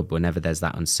without a club, whenever there's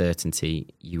that uncertainty,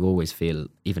 you always feel,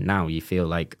 even now, you feel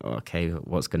like, oh, okay,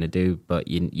 what's going to do? But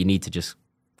you need to just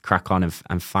crack on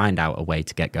and find out a way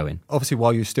to get going. Obviously,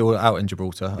 while you were still out in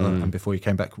Gibraltar and before you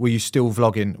came back, were you still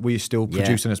vlogging? Were you still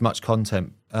producing as much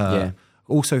content?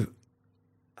 Also,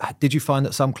 did you find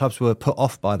that some clubs were put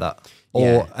off by that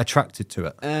or attracted to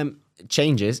it?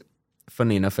 Changes.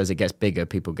 Funnily enough, as it gets bigger,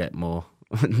 people get more,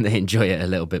 they enjoy it a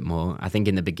little bit more. I think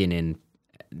in the beginning,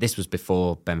 this was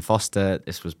before Ben Foster,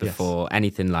 this was before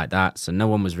anything like that, so no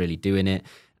one was really doing it.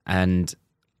 And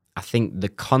I think the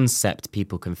concept,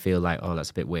 people can feel like, oh,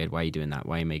 that's a bit weird, why are you doing that?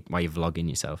 Why are you vlogging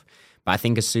yourself? But I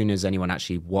think as soon as anyone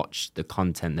actually watched the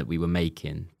content that we were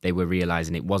making, they were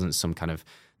realising it wasn't some kind of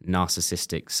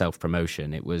narcissistic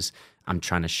self-promotion. It was, I'm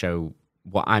trying to show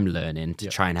what I'm learning to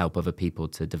try and help other people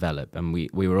to develop. And we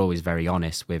were always very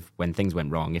honest with when things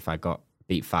went wrong. If I got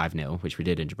beat 5-0, which we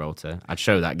did in Gibraltar, I'd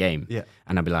show that game. Yeah.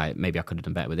 And I'd be like, maybe I could have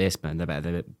done better with this, but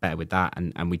better with that.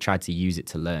 And we tried to use it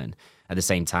to learn. At the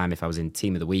same time, if I was in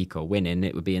Team of the Week or winning,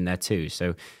 it would be in there too.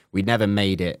 So we never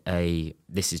made it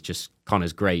this is just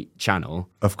Conor's great channel.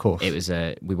 Of course. It was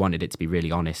we wanted it to be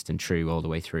really honest and true all the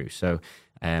way through. So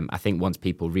I think once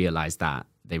people realised that,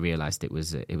 they realised it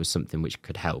was something which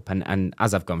could help. And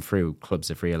as I've gone through, clubs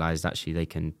have realised actually they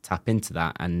can tap into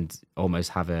that and almost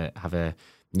have a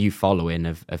new following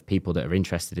of people that are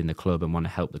interested in the club and want to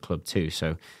help the club too.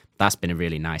 So that's been a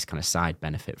really nice kind of side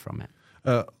benefit from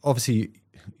it. Obviously,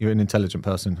 you're an intelligent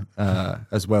person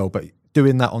as well, but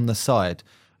doing that on the side,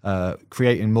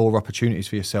 creating more opportunities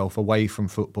for yourself away from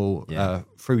football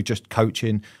through just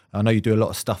coaching. I know you do a lot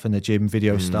of stuff in the gym,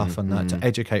 video stuff and that to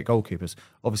educate goalkeepers.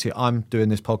 Obviously, I'm doing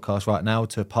this podcast right now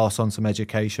to pass on some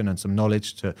education and some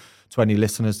knowledge to any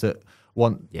listeners that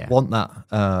want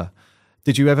that.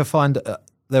 Did you ever find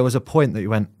there was a point that you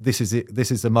went, this is it, this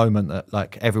is the moment that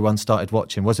like everyone started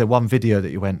watching? Was there one video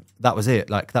that you went, that was it,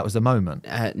 like that was the moment?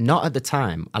 Not at the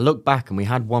time. I look back and we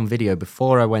had one video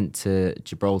before I went to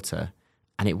Gibraltar,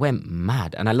 and it went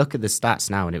mad. And I look at the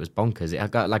stats now, and it was bonkers. I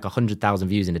got like 100,000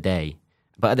 views in a day.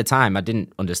 But at the time, I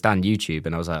didn't understand YouTube,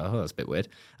 and I was like, oh, that's a bit weird.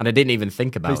 And I didn't even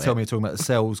think about it. Please tell me you're talking about the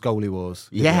Cells Goalie Wars.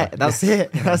 Yeah, that's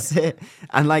it. That's it.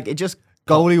 And like, it just...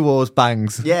 Goalie Wars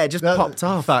bangs. Yeah, it just popped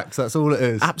off. Facts, that's all it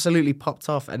is. Absolutely popped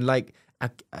off. And like, I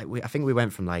think we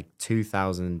went from like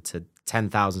 2,000 to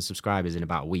 10,000 subscribers in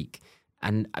about a week.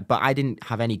 But I didn't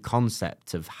have any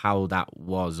concept of how that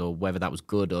was or whether that was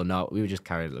good or not. We were just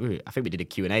I think we did a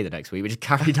Q&A the next week. We just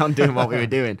carried on doing what we were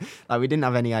doing. Like, we didn't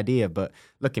have any idea. But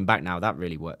looking back now, that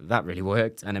really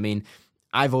worked. And I mean,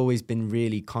 I've always been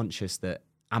really conscious that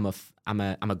I'm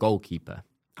a goalkeeper.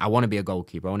 I want to be a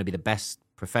goalkeeper. I want to be the best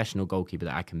professional goalkeeper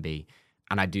that I can be.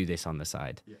 And I do this on the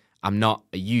side. Yeah. I'm not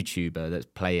a YouTuber that's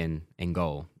playing in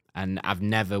goal. And I've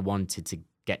never wanted to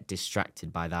get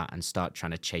distracted by that and start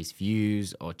trying to chase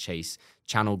views or chase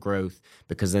channel growth,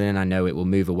 because then I know it will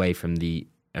move away from the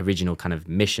original kind of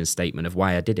mission statement of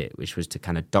why I did it, which was to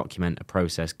kind of document a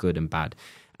process, good and bad.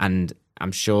 And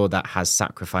I'm sure that has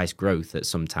sacrificed growth at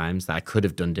some times, that I could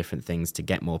have done different things to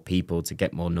get more people, to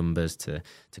get more numbers, to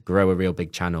grow a real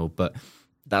big channel. But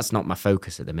that's not my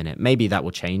focus at the minute. Maybe that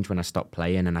will change when I stop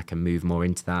playing and I can move more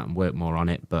into that and work more on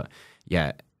it. But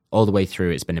yeah, all the way through,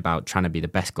 it's been about trying to be the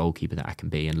best goalkeeper that I can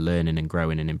be and learning and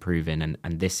growing and improving.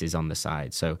 And this is on the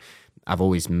side. So I've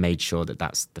always made sure that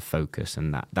that's the focus,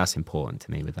 and that's important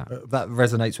to me with that. That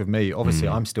resonates with me. Obviously,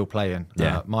 I'm still playing.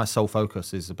 Yeah. My sole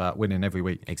focus is about winning every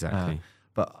week. Exactly.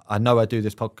 But I know I do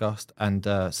this podcast,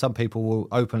 and some people will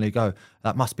openly go,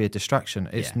 that must be a distraction.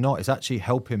 It's not. It's actually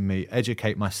helping me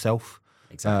educate myself.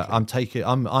 Exactly.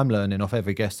 I'm learning off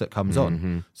every guest that comes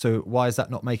on. So why is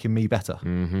that not making me better?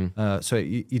 So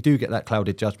you do get that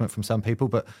clouded judgment from some people,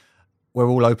 but we're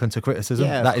all open to criticism.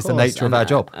 Yeah, that is the nature of our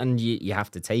job. And you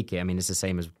have to take it. I mean, it's the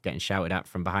same as getting shouted at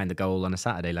from behind the goal on a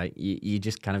Saturday. Like, you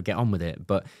just kind of get on with it.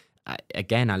 But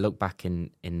again, I look back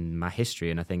in my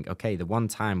history and I think, okay, the one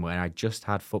time when I just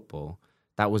had football,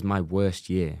 that was my worst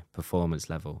year performance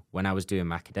level. When I was doing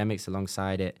my academics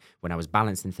alongside it, when I was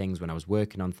balancing things, when I was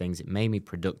working on things, it made me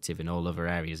productive in all other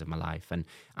areas of my life. And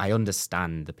I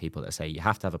understand the people that say you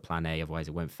have to have a plan A, otherwise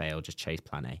it won't fail, just chase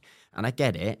plan A. And I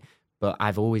get it, but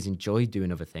I've always enjoyed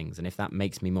doing other things. And if that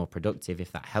makes me more productive,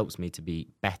 if that helps me to be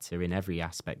better in every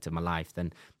aspect of my life,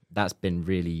 then that's been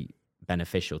really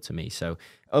beneficial to me. So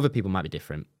other people might be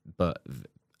different, but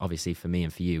obviously for me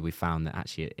and for you, we found that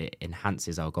actually it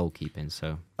enhances our goalkeeping.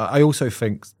 So I also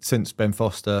think since Ben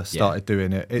Foster started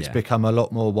doing it, it's become a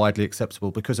lot more widely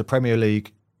acceptable because a Premier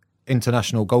League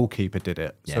international goalkeeper did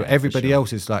it. So everybody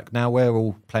else is like, now we're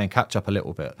all playing catch up a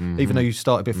little bit. Even though you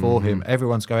started before him,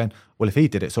 everyone's going, well, if he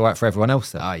did it, it's all right for everyone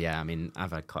else then. Oh yeah, I mean, I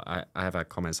have had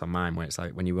comments on mine where it's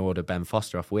like when you order Ben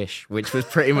Foster off Wish, which was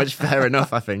pretty much fair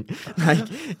enough, I think. Like,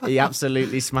 he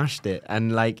absolutely smashed it,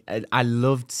 and like I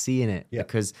loved seeing it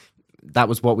because that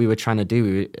was what we were trying to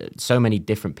do. So many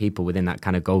different people within that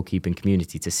kind of goalkeeping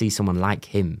community, to see someone like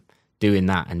him doing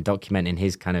that and documenting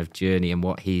his kind of journey and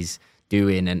what he's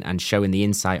doing and showing the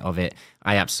insight of it,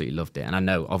 I absolutely loved it. And I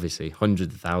know obviously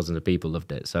hundreds of thousands of people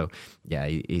loved it. So yeah,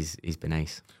 he's been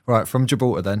ace. Right, from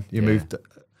Gibraltar then, you moved,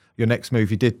 your next move,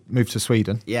 you did move to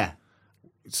Sweden. Yeah.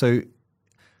 So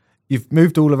you've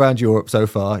moved all around Europe so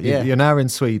far. You're now in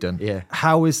Sweden. Yeah.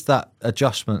 How is that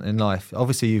adjustment in life?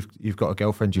 Obviously you've got a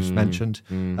girlfriend you've mentioned.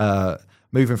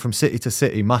 Moving from city to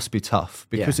city must be tough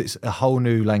because it's a whole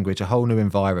new language, a whole new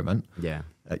environment. Yeah.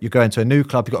 You're going to a new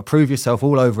club, you've got to prove yourself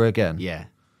all over again. Yeah.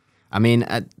 I mean,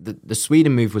 the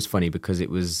Sweden move was funny because it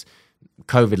was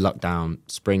COVID lockdown,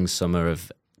 spring, summer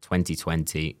of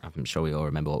 2020. I'm sure we all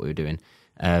remember what we were doing.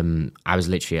 I was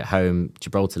literally at home.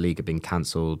 Gibraltar League had been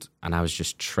cancelled and I was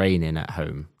just training at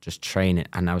home,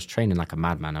 and I was training like a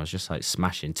madman. I was just like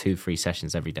smashing 2-3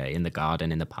 sessions every day in the garden,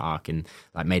 in the park, and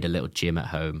like made a little gym at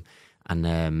home.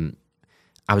 And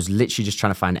I was literally just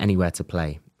trying to find anywhere to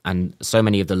play. And so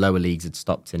many of the lower leagues had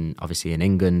stopped obviously in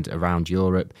England, around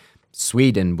Europe.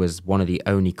 Sweden was one of the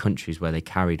only countries where they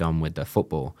carried on with their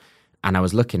football. And I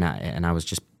was looking at it and I was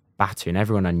just battering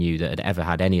everyone I knew that had ever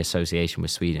had any association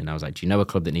with Sweden. I was like, do you know a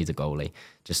club that needs a goalie?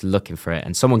 Just looking for it.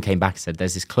 And someone came back and said,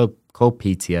 there's this club called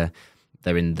Piteå.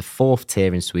 They're in the 4th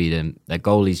tier in Sweden. Their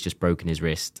goalie's just broken his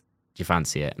wrist. Do you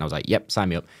fancy it? And I was like, yep, sign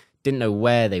me up. Didn't know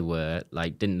where they were,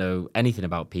 like didn't know anything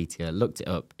about Piteå. Looked it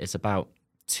up. It's about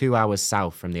 2 hours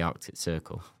south from the Arctic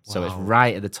Circle. Wow. So it's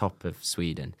right at the top of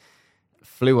Sweden.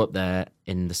 Flew up there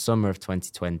in the summer of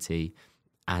 2020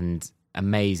 and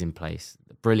amazing place,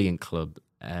 brilliant club,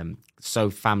 so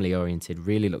family oriented,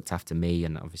 really looked after me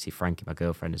and obviously Frankie, my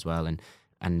girlfriend as well.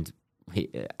 And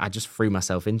I just threw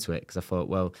myself into it because I thought,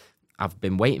 well, I've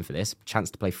been waiting for this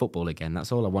chance to play football again.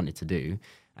 That's all I wanted to do.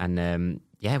 And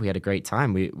yeah, we had a great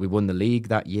time. We won the league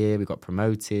that year. We got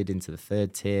promoted into the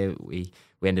 3rd tier. We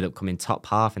ended up coming top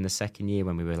half in the 2nd year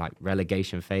when we were like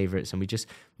relegation favourites. And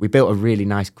we built a really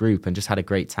nice group and just had a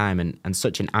great time. And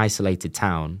such an isolated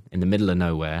town in the middle of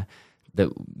nowhere that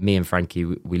me and Frankie,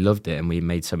 we loved it. And we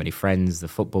made so many friends. The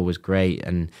football was great.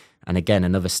 And again,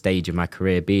 another stage of my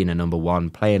career, being a number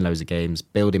one, playing loads of games,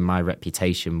 building my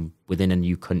reputation within a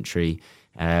new country.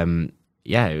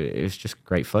 Yeah, it was just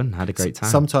great fun. Had a great time.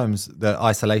 Sometimes the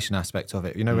isolation aspect of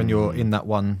it, when you're in that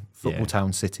one football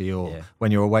town city or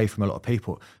when you're away from a lot of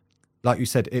people, like you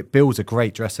said, it builds a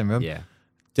great dressing room. Yeah.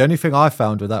 The only thing I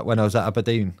found with that when I was at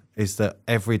Aberdeen is that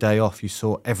every day off you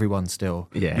saw everyone still.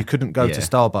 Yeah. You couldn't go to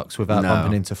Starbucks without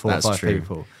bumping into 4 or 5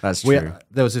 people. That's true.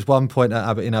 There was this one point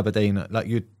in Aberdeen, like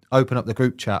you'd open up the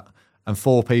group chat and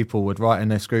 4 people would write in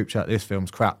this group chat, "This film's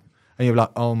crap." And you're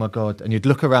like, "Oh my God." And you'd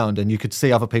look around and you could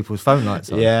see other people's phone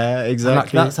lights on. Yeah,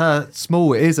 exactly. Like, that's how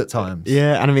small it is at times.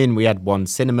 Yeah, and I mean, we had one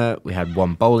cinema, we had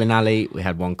one bowling alley, we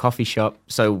had one coffee shop.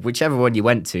 So whichever one you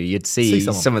went to, you'd see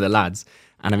some of the lads.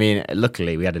 And I mean,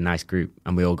 luckily, we had a nice group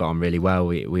and we all got on really well.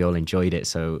 We all enjoyed it.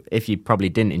 So if you probably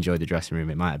didn't enjoy the dressing room,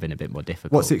 it might have been a bit more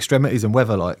difficult. What's the extremities and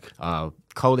weather like?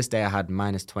 Coldest day I had,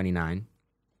 -29.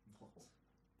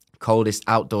 Coldest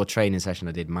outdoor training session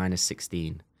I did,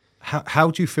 -16. How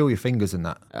do you feel your fingers in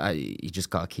that? You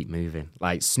just got to keep moving.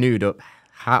 Like, snood up,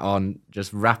 hat on,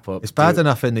 just wrap up. It's bad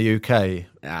enough in the UK.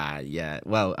 Yeah.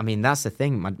 Well, I mean, that's the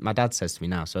thing. My dad says to me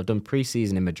now, so I've done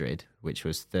pre-season in Madrid, which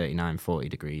was 39, 40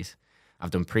 degrees. I've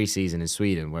done pre-season in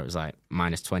Sweden where it was like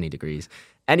 -20 degrees.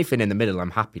 Anything in the middle, I'm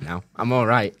happy now. I'm all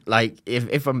right. Like,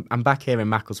 if I'm back here in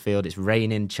Macclesfield, it's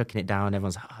raining, chucking it down,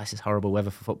 everyone's like, "Oh, this is horrible weather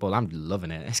for football." I'm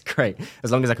loving it. It's great.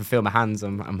 As long as I can feel my hands,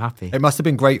 I'm happy. It must have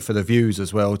been great for the views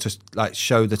as well, to like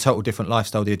show the total different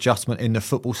lifestyle, the adjustment in the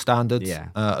football standards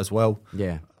as well.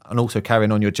 Yeah. And also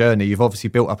carrying on your journey, you've obviously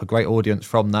built up a great audience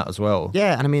from that as well.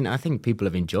 Yeah, and I mean, I think people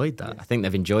have enjoyed that. I think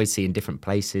they've enjoyed seeing different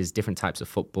places, different types of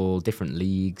football, different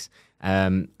leagues,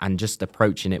 and just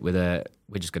approaching it with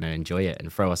we're just going to enjoy it and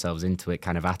throw ourselves into it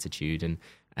kind of attitude.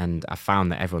 And I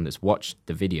found that everyone that's watched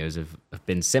the videos have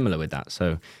been similar with that.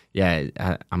 So yeah,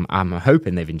 I'm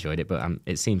hoping they've enjoyed it, but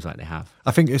it seems like they have.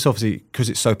 I think it's obviously because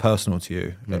it's so personal to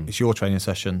you. It's your training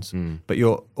sessions, but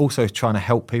you're also trying to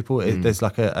help people. There's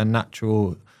like a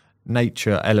natural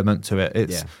nature element to it.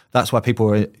 That's why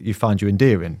you find you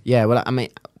endearing. Yeah, well, I mean,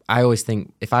 I always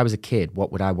think, if I was a kid,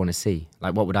 what would I want to see?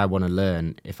 Like, what would I want to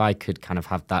learn? If I could kind of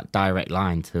have that direct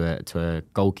line to a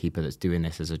goalkeeper that's doing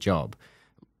this as a job,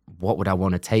 what would I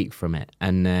want to take from it?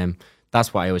 And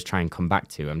that's what I always try and come back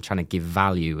to. I'm trying to give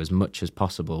value as much as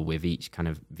possible with each kind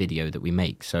of video that we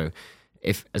make. So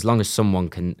as long as one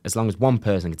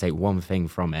person can take one thing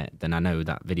from it, then I know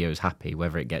that video is happy,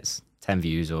 whether it gets 10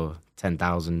 views or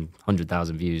 10,000,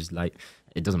 100,000 views. Like,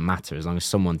 it doesn't matter as long as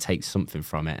someone takes something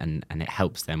from it and it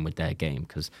helps them with their game,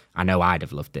 because I know I'd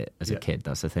have loved it as a kid.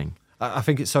 That's the thing. I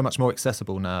think it's so much more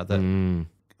accessible now that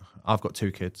I've got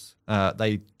 2 kids.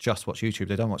 They just watch YouTube.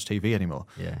 They don't watch TV anymore.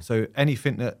 Yeah. So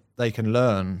anything that they can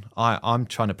learn, I'm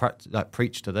trying to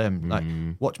preach to them. Like,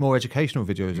 watch more educational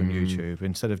videos on YouTube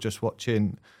instead of just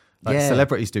watching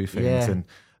celebrities do things. And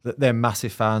they're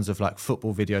massive fans of like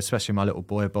football videos, especially my little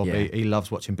boy Bobby. He loves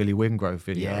watching Billy Wingrove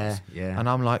videos. Yeah. And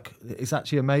I'm like, it's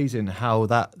actually amazing how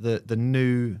that the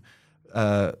new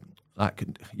like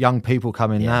young people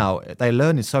coming now, they're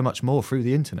learning so much more through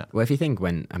the internet. Well, if you think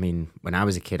when I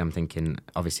was a kid, I'm thinking,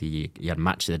 obviously you had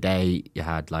Match of the Day, you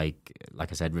had like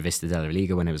I said, Revista della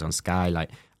Liga when it was on Sky. Like,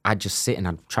 I'd just sit and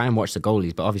I'd try and watch the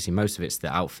goalies, but obviously most of it's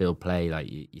the outfield play. Like,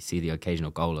 you see the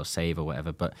occasional goal or save or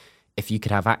whatever, but if you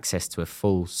could have access to a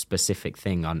full specific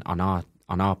thing on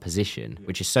our position,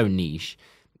 which is so niche,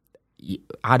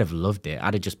 I'd have loved it.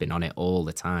 I'd have just been on it all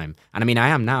the time. And I mean, I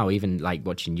am now, even like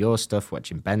watching your stuff,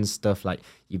 watching Ben's stuff. Like,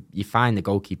 you find the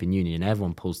goalkeeping union,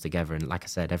 everyone pulls together, and like I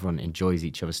said, everyone enjoys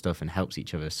each other's stuff and helps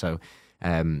each other. So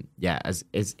as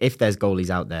if there's goalies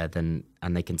out there, then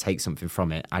and they can take something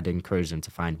from it, I'd encourage them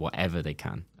to find whatever they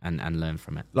can and learn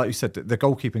from it. Like you said, the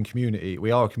goalkeeping community,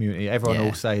 we are a community. Everyone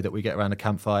will say that we get around a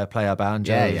campfire, play our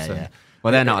banjos. Yeah.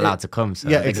 Well, they're not allowed to come, so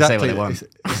they exactly. can say what they want.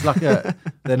 It's like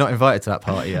they're not invited to that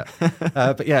party yet.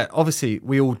 But yeah, obviously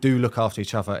we all do look after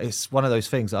each other. It's one of those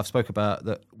things that I've spoke about,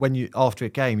 that when you, after a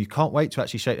game, you can't wait to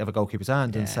actually shake the other goalkeeper's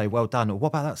hand and say, well done, or what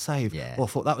about that save? Or I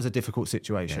thought that was a difficult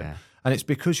situation. And it's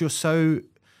because you're so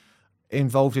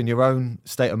involved in your own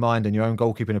state of mind and your own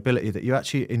goalkeeping ability that you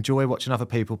actually enjoy watching other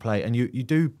people play, and you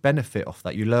do benefit off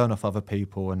that. You learn off other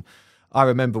people. And I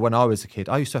remember when I was a kid,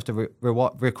 I used to have to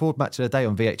record Match of the Day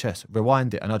on VHS,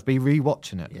 rewind it, and I'd be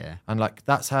re-watching it. And like,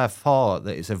 that's how far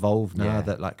that it's evolved now,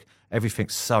 that like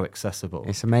everything's so accessible.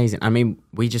 It's amazing. I mean,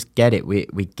 we just get it. We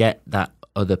get that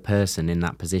other person in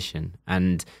that position,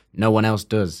 and no one else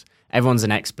does. Everyone's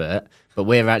an expert, but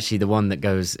we're actually the one that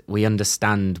goes, we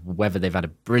understand whether they've had a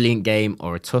brilliant game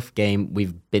or a tough game.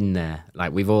 We've been there.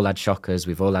 Like, we've all had shockers,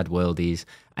 we've all had worldies,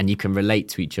 and you can relate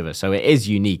to each other. So it is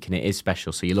unique and it is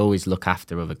special. So you'll always look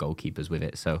after other goalkeepers with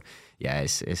it. So yeah,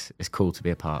 it's cool to be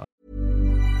a part of.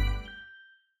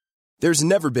 There's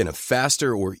never been a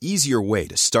faster or easier way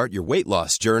to start your weight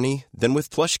loss journey than with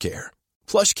PlushCare.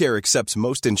 PlushCare accepts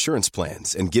most insurance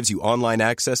plans and gives you online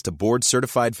access to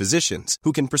board-certified physicians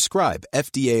who can prescribe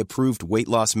FDA-approved weight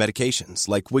loss medications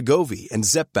like Wegovy and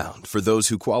Zepbound for those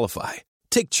who qualify.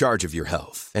 Take charge of your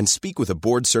health and speak with a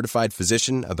board-certified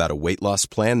physician about a weight loss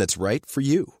plan that's right for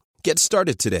you. Get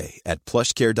started today at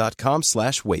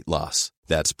plushcare.com/weight loss.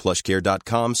 That's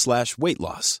plushcare.com/weight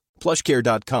loss.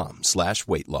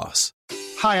 plushcare.com/weight loss.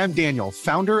 Hi, I'm Daniel,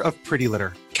 founder of Pretty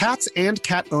Litter. Cats and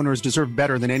cat owners deserve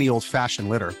better than any old-fashioned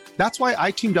litter. That's why I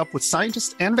teamed up with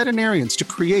scientists and veterinarians to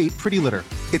create Pretty Litter.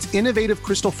 Its innovative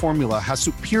crystal formula has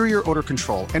superior odor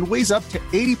control and weighs up to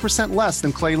 80% less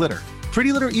than clay litter.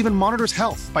 Pretty Litter even monitors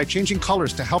health by changing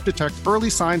colors to help detect early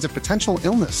signs of potential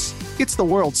illness. It's the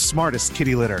world's smartest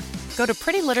kitty litter. Go to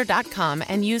prettylitter.com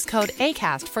and use code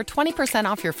ACAST for 20%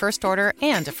 off your first order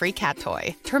and a free cat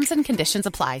toy. Terms and conditions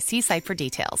apply. See site for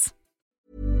details.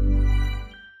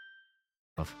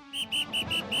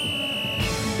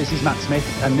 This is Matt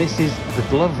Smith, and this is the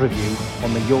glove review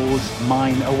on the Yours,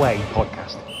 Mine, Away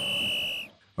podcast.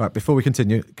 Right, before we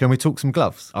continue, can we talk some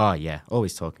gloves? Oh, yeah.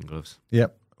 Always talking gloves.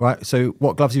 Yep. Right, so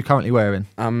what gloves are you currently wearing?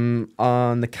 I'm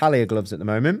on the Callia gloves at the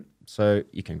moment, so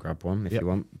you can grab one if you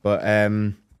want. But,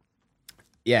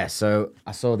 yeah, so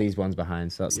I saw these ones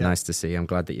behind, so that's nice to see. I'm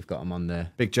glad that you've got them on the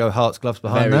Big Joe Hart's gloves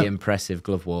behind very impressive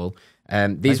glove wall.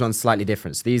 These ones slightly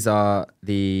different. So these are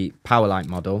the Powerlight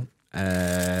model,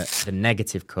 the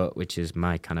negative cut, which is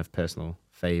my kind of personal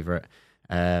favourite.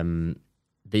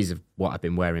 These are what I've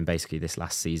been wearing basically this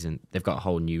last season. They've got a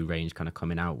whole new range kind of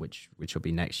coming out, which will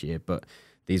be next year. But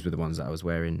these were the ones that I was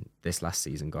wearing this last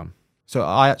season gone. So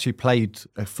I actually played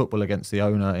football against the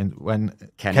owner when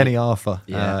Kenny Arthur.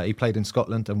 He played in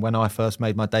Scotland, and when I first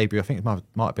made my debut, I think it might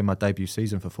have been my debut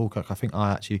season for Falkirk. I think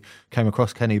I actually came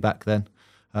across Kenny back then.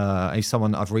 He's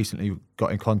someone that I've recently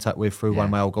got in contact with through one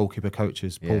of my old goalkeeper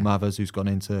coaches, Paul Mathers, who's gone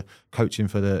into coaching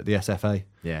for the SFA.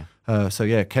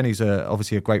 So Kenny's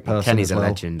obviously a great person. Kenny's as well. a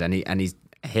legend, and he's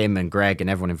him and Greg and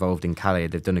everyone involved in Calais.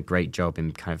 They've done a great job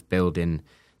in kind of building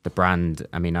the brand.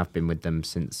 I mean, I've been with them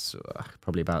since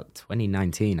probably about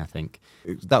 2019, I think.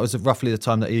 That was roughly the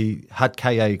time that he had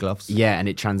KA gloves. Yeah, and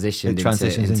it transitioned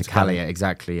into Calais,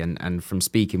 exactly. And from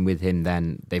speaking with him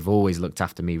then, they've always looked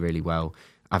after me really well.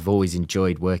 I've always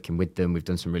enjoyed working with them. We've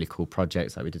done some really cool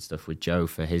projects, like we did stuff with Joe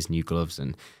for his new gloves,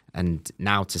 and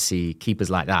now to see keepers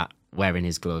like that wearing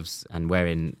his gloves and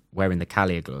wearing the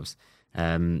Calais gloves,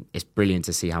 it's brilliant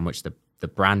to see how much the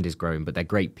brand is growing. But they're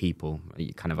great people,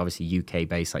 kind of obviously UK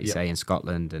based, like you say, in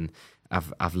Scotland, and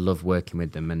I've loved working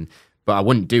with them. But I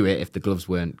wouldn't do it if the gloves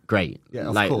weren't great. Yeah,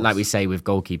 like we say with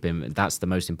goalkeeping, that's the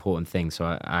most important thing. So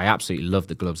I absolutely love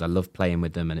the gloves. I love playing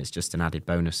with them, and it's just an added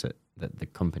bonus that the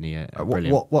company are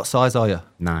brilliant. What size are you?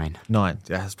 9. 9.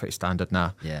 Yeah, that's pretty standard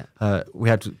now. Yeah. We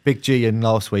had Big G in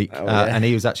last week, and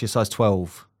he was actually a size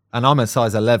 12. And I'm a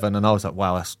size 11, and I was like,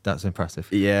 wow, that's impressive.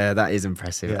 Yeah, that is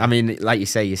impressive. Yeah. I mean, like you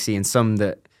say, you're seeing some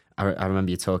that, I remember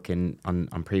you talking on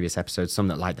previous episodes, some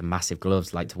that like the massive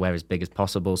gloves, like to wear as big as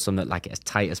possible, some that like it as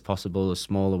tight as possible, the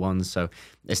smaller ones. So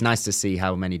it's nice to see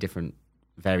how many different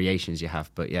variations you have.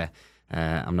 But yeah,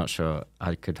 I'm not sure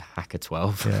I could hack a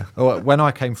 12. Yeah. Well, when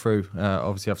I came through,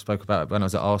 obviously I've spoke about it when I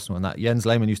was at Arsenal and that, Jens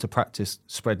Lehmann used to practice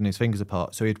spreading his fingers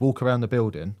apart. So he'd walk around the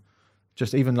building,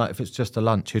 just even like if it's just a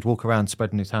lunch, he'd walk around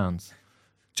spreading his hands,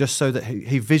 just so that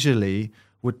he visually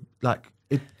would like...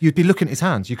 you'd be looking at his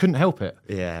hands. You couldn't help it.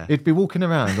 Yeah. He'd be walking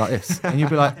around like this, and you'd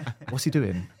be like, what's he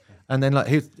doing? And then I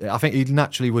think he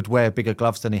naturally would wear bigger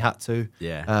gloves than he had to.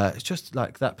 Yeah. It's just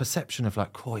like that perception of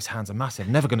like, his hands are massive,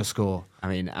 never going to score. I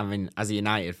mean, as a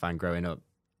United fan growing up,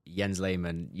 Jens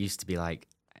Lehmann used to be like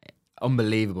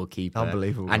unbelievable keeper.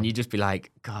 Unbelievable. And you'd just be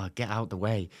like, God, get out the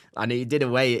way. And he did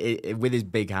away with his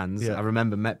big hands. Yeah. I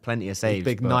remember met plenty of saves.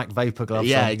 Big Nike Vapor gloves.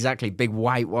 Yeah, on. Exactly. Big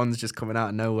white ones just coming out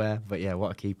of nowhere. But yeah,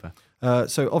 what a keeper.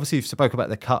 So obviously you've spoke about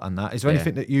the cut and that. Is there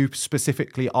anything that you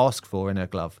specifically ask for in a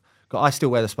glove? I still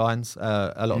wear the spines,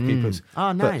 a lot of keepers.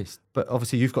 Oh, nice. But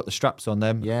obviously you've got the straps on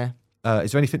them. Yeah.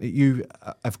 Is there anything that you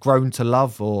have grown to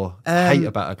love or hate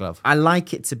about a glove? I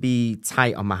like it to be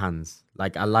tight on my hands.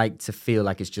 Like, I like to feel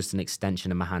like it's just an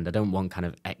extension of my hand. I don't want kind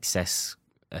of excess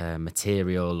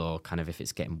material or kind of if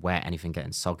it's getting wet, anything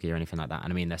getting soggy or anything like that.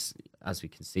 And I mean, as we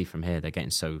can see from here, they're getting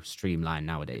so streamlined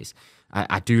nowadays.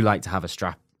 I do like to have a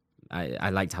strap. I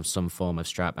like to have some form of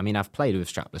strap. I mean, I've played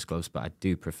with strapless gloves, but I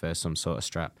do prefer some sort of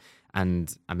strap.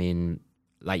 And I mean,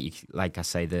 like I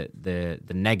say, the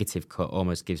negative cut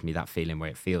almost gives me that feeling where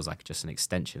it feels like just an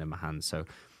extension of my hand. So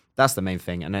that's the main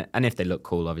thing. And if they look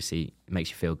cool, obviously, it makes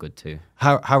you feel good too.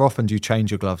 How often do you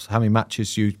change your gloves? How many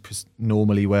matches do you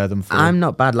normally wear them for? I'm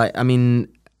not bad. Like, I mean,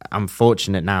 I'm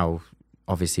fortunate now,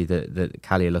 obviously, that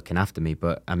Cali are looking after me.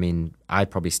 But I mean, I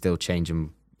probably still change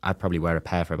them. I probably wear a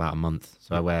pair for about a month.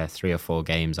 So I wear 3 or 4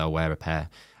 games, I'll wear a pair.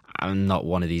 I'm not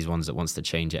one of these ones that wants to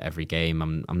change it every game.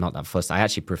 I'm not that fussed. I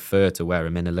actually prefer to wear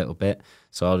them in a little bit.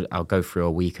 So I'll go through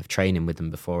a week of training with them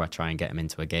before I try and get them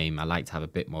into a game. I like to have a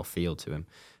bit more feel to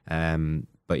them.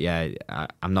 But yeah,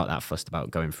 I'm not that fussed about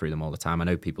going through them all the time. I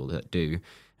know people that do,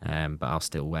 but I'll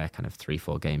still wear kind of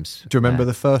 3-4 games. Do you remember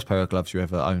the first pair of gloves you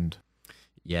ever owned?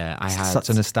 Yeah, I had such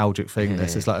a nostalgic thing.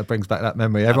 This is like it brings back that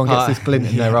memory. Everyone gets this glint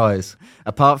in their eyes.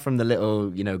 Apart from the little,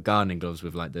 gardening gloves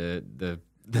with like the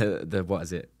what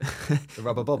is it? The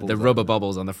rubber bubbles. The rubber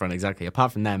bubbles on the front, exactly.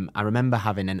 Apart from them, I remember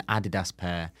having an Adidas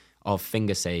pair of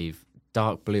Finger Save,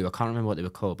 dark blue. I can't remember what they were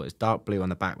called, but it was dark blue on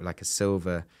the back with like a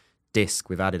silver disc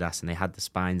with Adidas, and they had the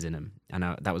spines in them. And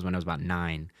that was when I was about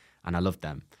 9, and I loved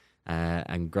them.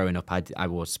 And growing up, I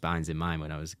wore spines in mine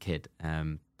when I was a kid.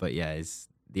 But yeah,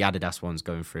 the Adidas ones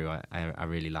going through, I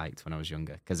really liked when I was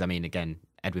younger. Because, I mean, again,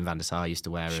 Edwin van der Sar used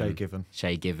to wear them.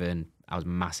 Shea Given. I was a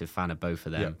massive fan of both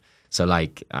of them. Yep. So,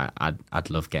 like, I'd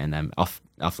love getting them off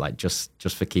like, just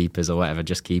for keepers or whatever,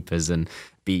 just keepers, and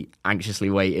be anxiously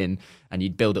waiting. And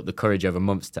you'd build up the courage over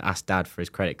months to ask Dad for his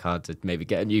credit card to maybe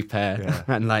get a new pair. Yeah.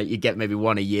 And, like, you get maybe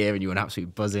one a year and you were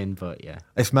absolutely buzzing, but, yeah.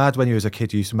 It's mad when you was a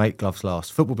kid, you used to make gloves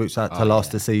last. Football boots had to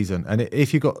last a season. And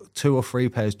if you got 2 or 3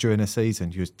 pairs during a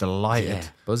season, you was delighted. Yeah,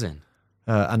 buzzing.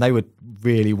 And they were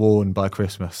really worn by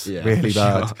Christmas, really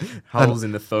bad. Sure. Holes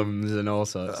in the thumbs and all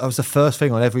sorts. That was the first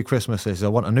thing on every Christmas is I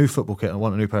want a new football kit and I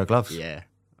want a new pair of gloves. Yeah,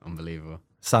 unbelievable.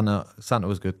 Santa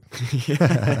was good.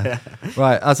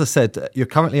 Right, as I said, you're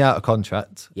currently out of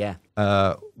contract. Yeah.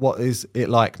 What is it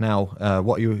like now?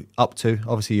 What are you up to?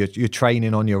 Obviously, you're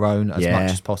training on your own as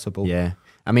much as possible. Yeah.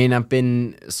 I mean,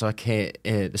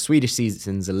 the Swedish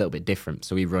season's a little bit different.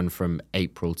 So we run from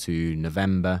April to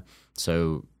November.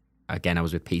 So again, I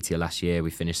was with PTO last year. We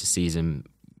finished the season.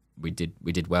 We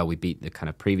did well. We beat the kind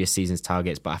of previous season's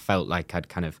targets, but I felt like I'd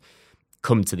kind of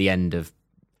come to the end of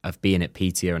being at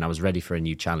PTO and I was ready for a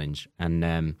new challenge.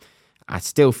 And I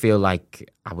still feel like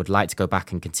I would like to go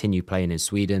back and continue playing in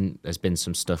Sweden. There's been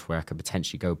some stuff where I could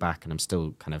potentially go back, and I'm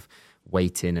still kind of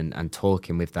waiting and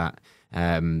talking with that.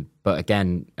 But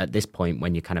again, at this point,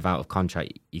 when you're kind of out of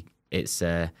contract,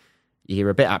 you're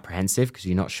a bit apprehensive because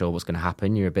you're not sure what's going to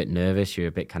happen. You're a bit nervous. You're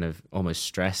a bit kind of almost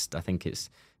stressed. I think it's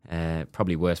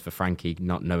probably worse for Frankie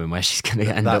not knowing where she's going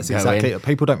to end up going. Exactly.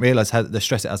 People don't realise how the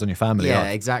stress it has on your family. Yeah,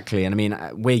 exactly. And I mean,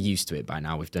 we're used to it by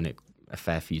now. We've done it a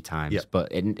fair few times, but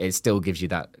it still gives you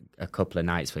that a couple of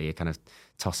nights where you're kind of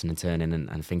tossing and turning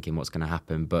and thinking what's going to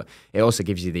happen. But it also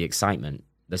gives you the excitement.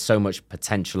 There's so much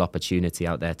potential opportunity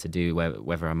out there to do,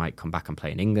 whether I might come back and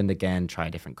play in England again, try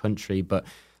a different country. But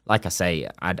like I say,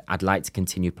 I'd like to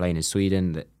continue playing in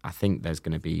Sweden. I think there's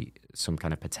going to be some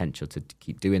kind of potential to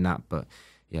keep doing that. But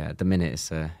yeah, at the minute,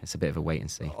 it's a bit of a wait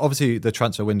and see. Obviously, the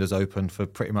transfer window's open for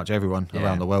pretty much everyone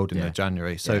around the world in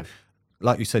January. So,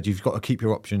 like you said, you've got to keep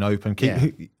your option open.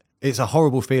 It's a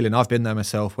horrible feeling. I've been there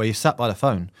myself where you're sat by the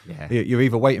phone. Yeah. You're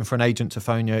either waiting for an agent to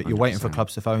phone you, you're 100%. Waiting for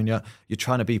clubs to phone you, you're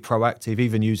trying to be proactive,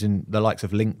 even using the likes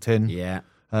of LinkedIn. Yeah.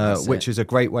 Which is a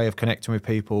great way of connecting with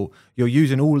people. You're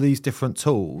using all these different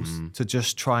tools to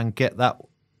just try and get that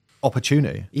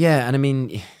opportunity. Yeah, and I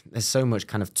mean, there's so much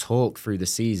kind of talk through the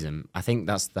season. I think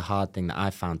that's the hard thing that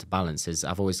I've found to balance is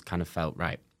I've always kind of felt,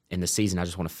 right, in the season, I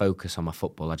just want to focus on my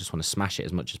football. I just want to smash it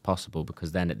as much as possible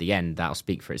because then at the end, that'll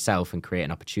speak for itself and create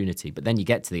an opportunity. But then you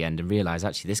get to the end and realise,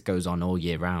 actually, this goes on all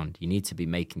year round. You need to be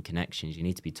making connections. You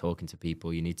need to be talking to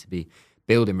people. You need to be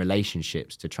building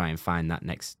relationships to try and find that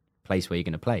next place where you're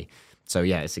going to play. So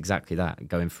yeah, it's exactly that.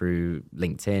 Going through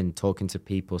LinkedIn, talking to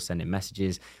people, sending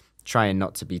messages, trying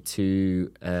not to be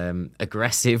too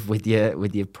aggressive with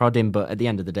your prodding, but at the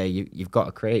end of the day, you've got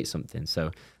to create something. So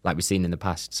like we've seen in the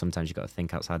past, sometimes you've got to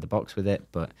think outside the box with it.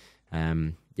 But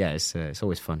it's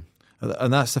always fun.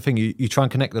 And that's the thing, you try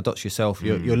and connect the dots yourself.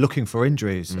 You're looking for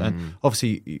injuries. And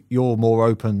obviously you're more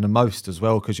open than most as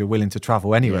well because you're willing to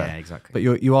travel anywhere. Yeah, exactly.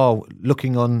 But you are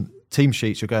looking on team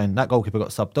sheets, you're going, that goalkeeper got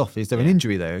subbed off. Is there an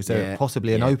injury there? Is there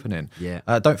possibly an opening? Yeah.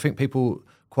 I don't think people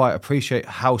quite appreciate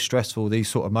how stressful these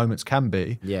sort of moments can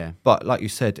be. Yeah. But like you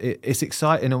said, it's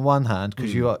exciting on one hand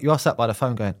because you are sat by the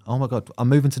phone going, oh my God, I'm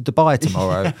moving to Dubai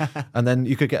tomorrow. And then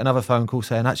you could get another phone call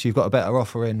saying, actually, you've got a better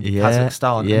offer in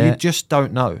Kazakhstan. Yeah. And you just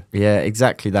don't know. Yeah,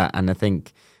 exactly that. And I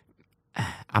think,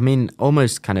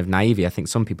 almost kind of naively, I think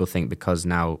some people think because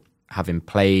now having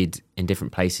played in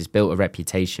different places, built a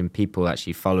reputation, people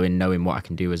actually following, knowing what I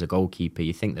can do as a goalkeeper,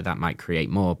 you think that might create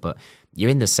more, but you're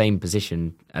in the same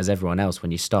position as everyone else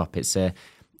when you stop.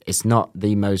 It's not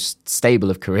the most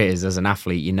stable of careers as an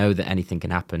athlete. You know that anything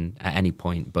can happen at any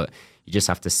point, but you just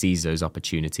have to seize those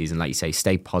opportunities. And like you say,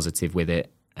 stay positive with it,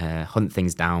 hunt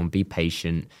things down, be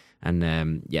patient, and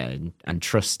and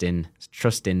trust in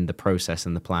the process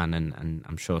and the plan. And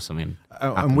I'm sure something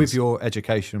happens. And with your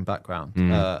education background,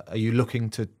 are you looking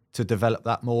to develop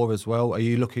that more as well? Are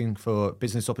you looking for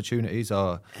business opportunities,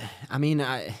 or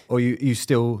you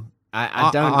still?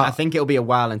 I don't. I think it'll be a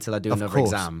while until I do another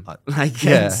exam.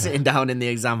 Sitting down in the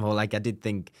exam hall, like I did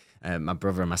think. My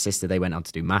brother and my sister, they went on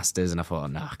to do masters, and I thought,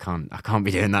 no, I can't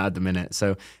be doing that at the minute.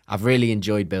 So I've really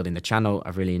enjoyed building the channel.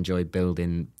 I've really enjoyed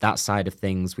building that side of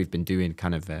things. We've been doing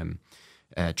kind of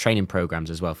training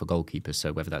programs as well for goalkeepers.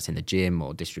 So whether that's in the gym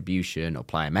or distribution or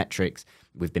plyometrics,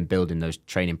 we've been building those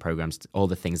training programs, all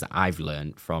the things that I've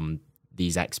learned from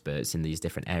these experts in these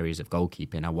different areas of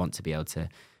goalkeeping. I want to be able to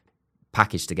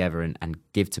package together and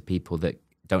give to people that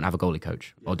don't have a goalie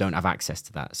coach or don't have access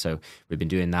to that. So we've been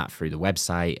doing that through the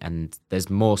website, and there's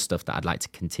more stuff that I'd like to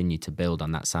continue to build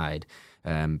on that side.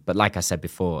 But like I said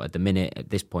before, at the minute, at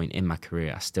this point in my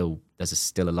career, there's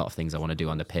still a lot of things I want to do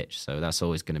on the pitch. So that's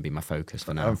always going to be my focus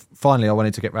for now. Finally, I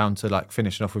wanted to get round to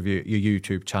finishing off with your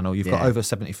YouTube channel. You've got over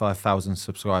 75,000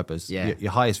 subscribers. Yeah.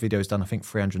 Your highest video is done, I think,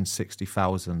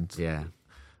 360,000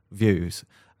 views.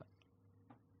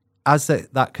 As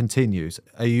that continues,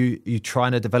 are you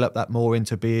trying to develop that more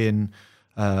into being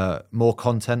more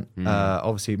content,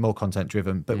 obviously more content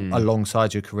driven, but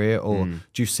alongside your career, or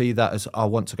do you see that as, I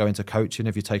want to go into coaching?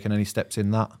 Have you taken any steps in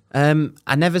that?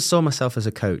 I never saw myself as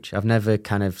a coach. I've never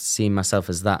kind of seen myself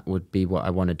as that would be what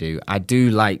I want to do. I do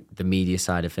like the media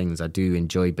side of things. I do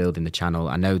enjoy building the channel.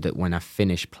 I know that when I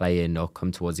finish playing or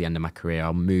come towards the end of my career,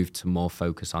 I'll move to more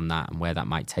focus on that and where that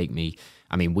might take me.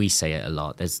 I mean, we say it a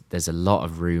lot. There's a lot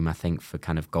of room, I think, for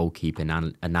kind of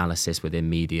goalkeeping analysis within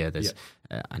media.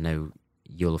 I know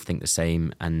you'll think the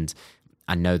same, and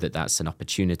I know that that's an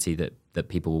opportunity that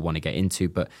people will want to get into.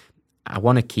 But I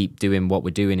want to keep doing what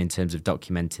we're doing in terms of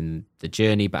documenting the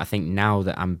journey. But I think now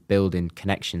that I'm building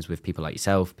connections with people like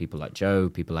yourself, people like Joe,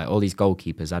 people like all these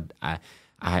goalkeepers,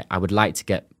 I would like to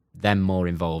get them more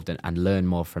involved and learn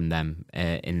more from them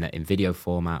in video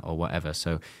format or whatever.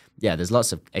 So yeah, there's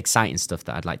lots of exciting stuff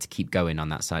that I'd like to keep going on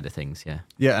that side of things.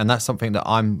 Yeah, and that's something that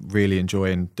I'm really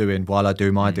enjoying doing while I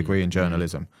do my degree in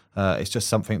journalism. It's just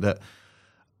something that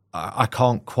I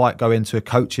can't quite go into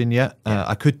coaching yet.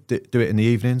 I could do it in the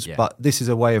evenings, but this is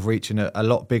a way of reaching a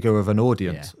lot bigger of an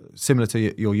audience, similar to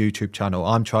your YouTube channel.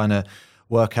 I'm trying to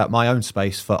work out my own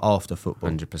space for after football.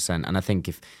 100%. And I think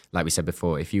if, like we said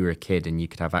before, if you were a kid and you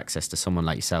could have access to someone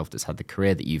like yourself that's had the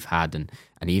career that you've had and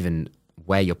even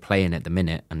where you're playing at the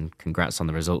minute, and congrats on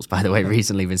the results, by the way,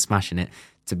 recently been smashing it,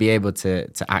 to be able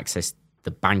to access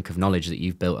the bank of knowledge that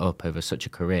you've built up over such a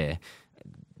career,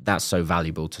 that's so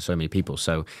valuable to so many people.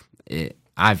 So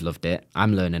I've loved it.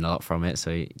 I'm learning a lot from it.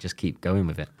 So just keep going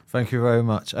with it. Thank you very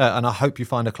much. And I hope you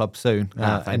find a club soon.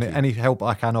 Any help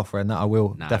I can offer in that, I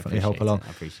will definitely help along.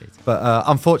 I appreciate it. But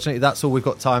unfortunately, that's all we've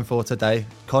got time for today.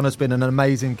 Conor's been an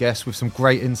amazing guest with some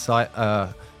great insight.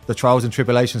 The trials and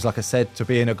tribulations, like I said, to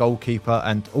being a goalkeeper,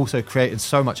 and also creating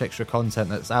so much extra content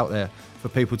that's out there for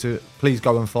people to please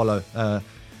go and follow.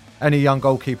 Any young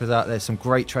goalkeepers out there, some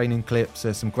great training clips,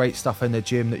 there's some great stuff in the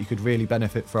gym that you could really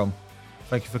benefit from.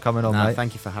 Thank you for coming on, mate.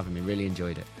 Thank you for having me. Really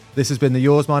enjoyed it. This has been the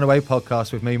Yours, Mine, Away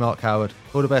podcast with me, Mark Howard.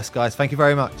 All the best, guys. Thank you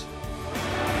very much.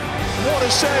 What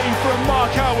a save from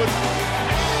Mark Howard.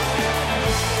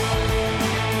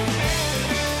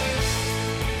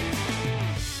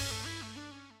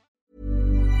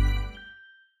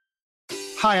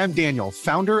 Hi, I'm Daniel,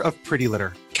 founder of Pretty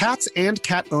Litter. Cats and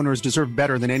cat owners deserve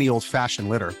better than any old-fashioned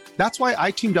litter. That's why I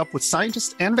teamed up with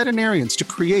scientists and veterinarians to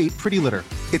create Pretty Litter.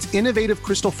 Its innovative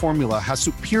crystal formula has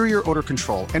superior odor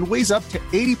control and weighs up to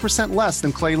 80% less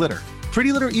than clay litter.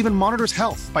 Pretty Litter even monitors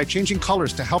health by changing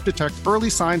colors to help detect early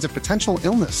signs of potential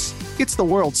illness. It's the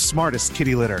world's smartest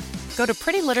kitty litter. Go to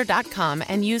prettylitter.com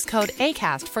and use code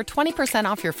ACAST for 20%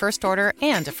 off your first order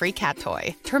and a free cat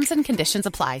toy. Terms and conditions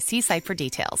apply. See site for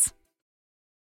details.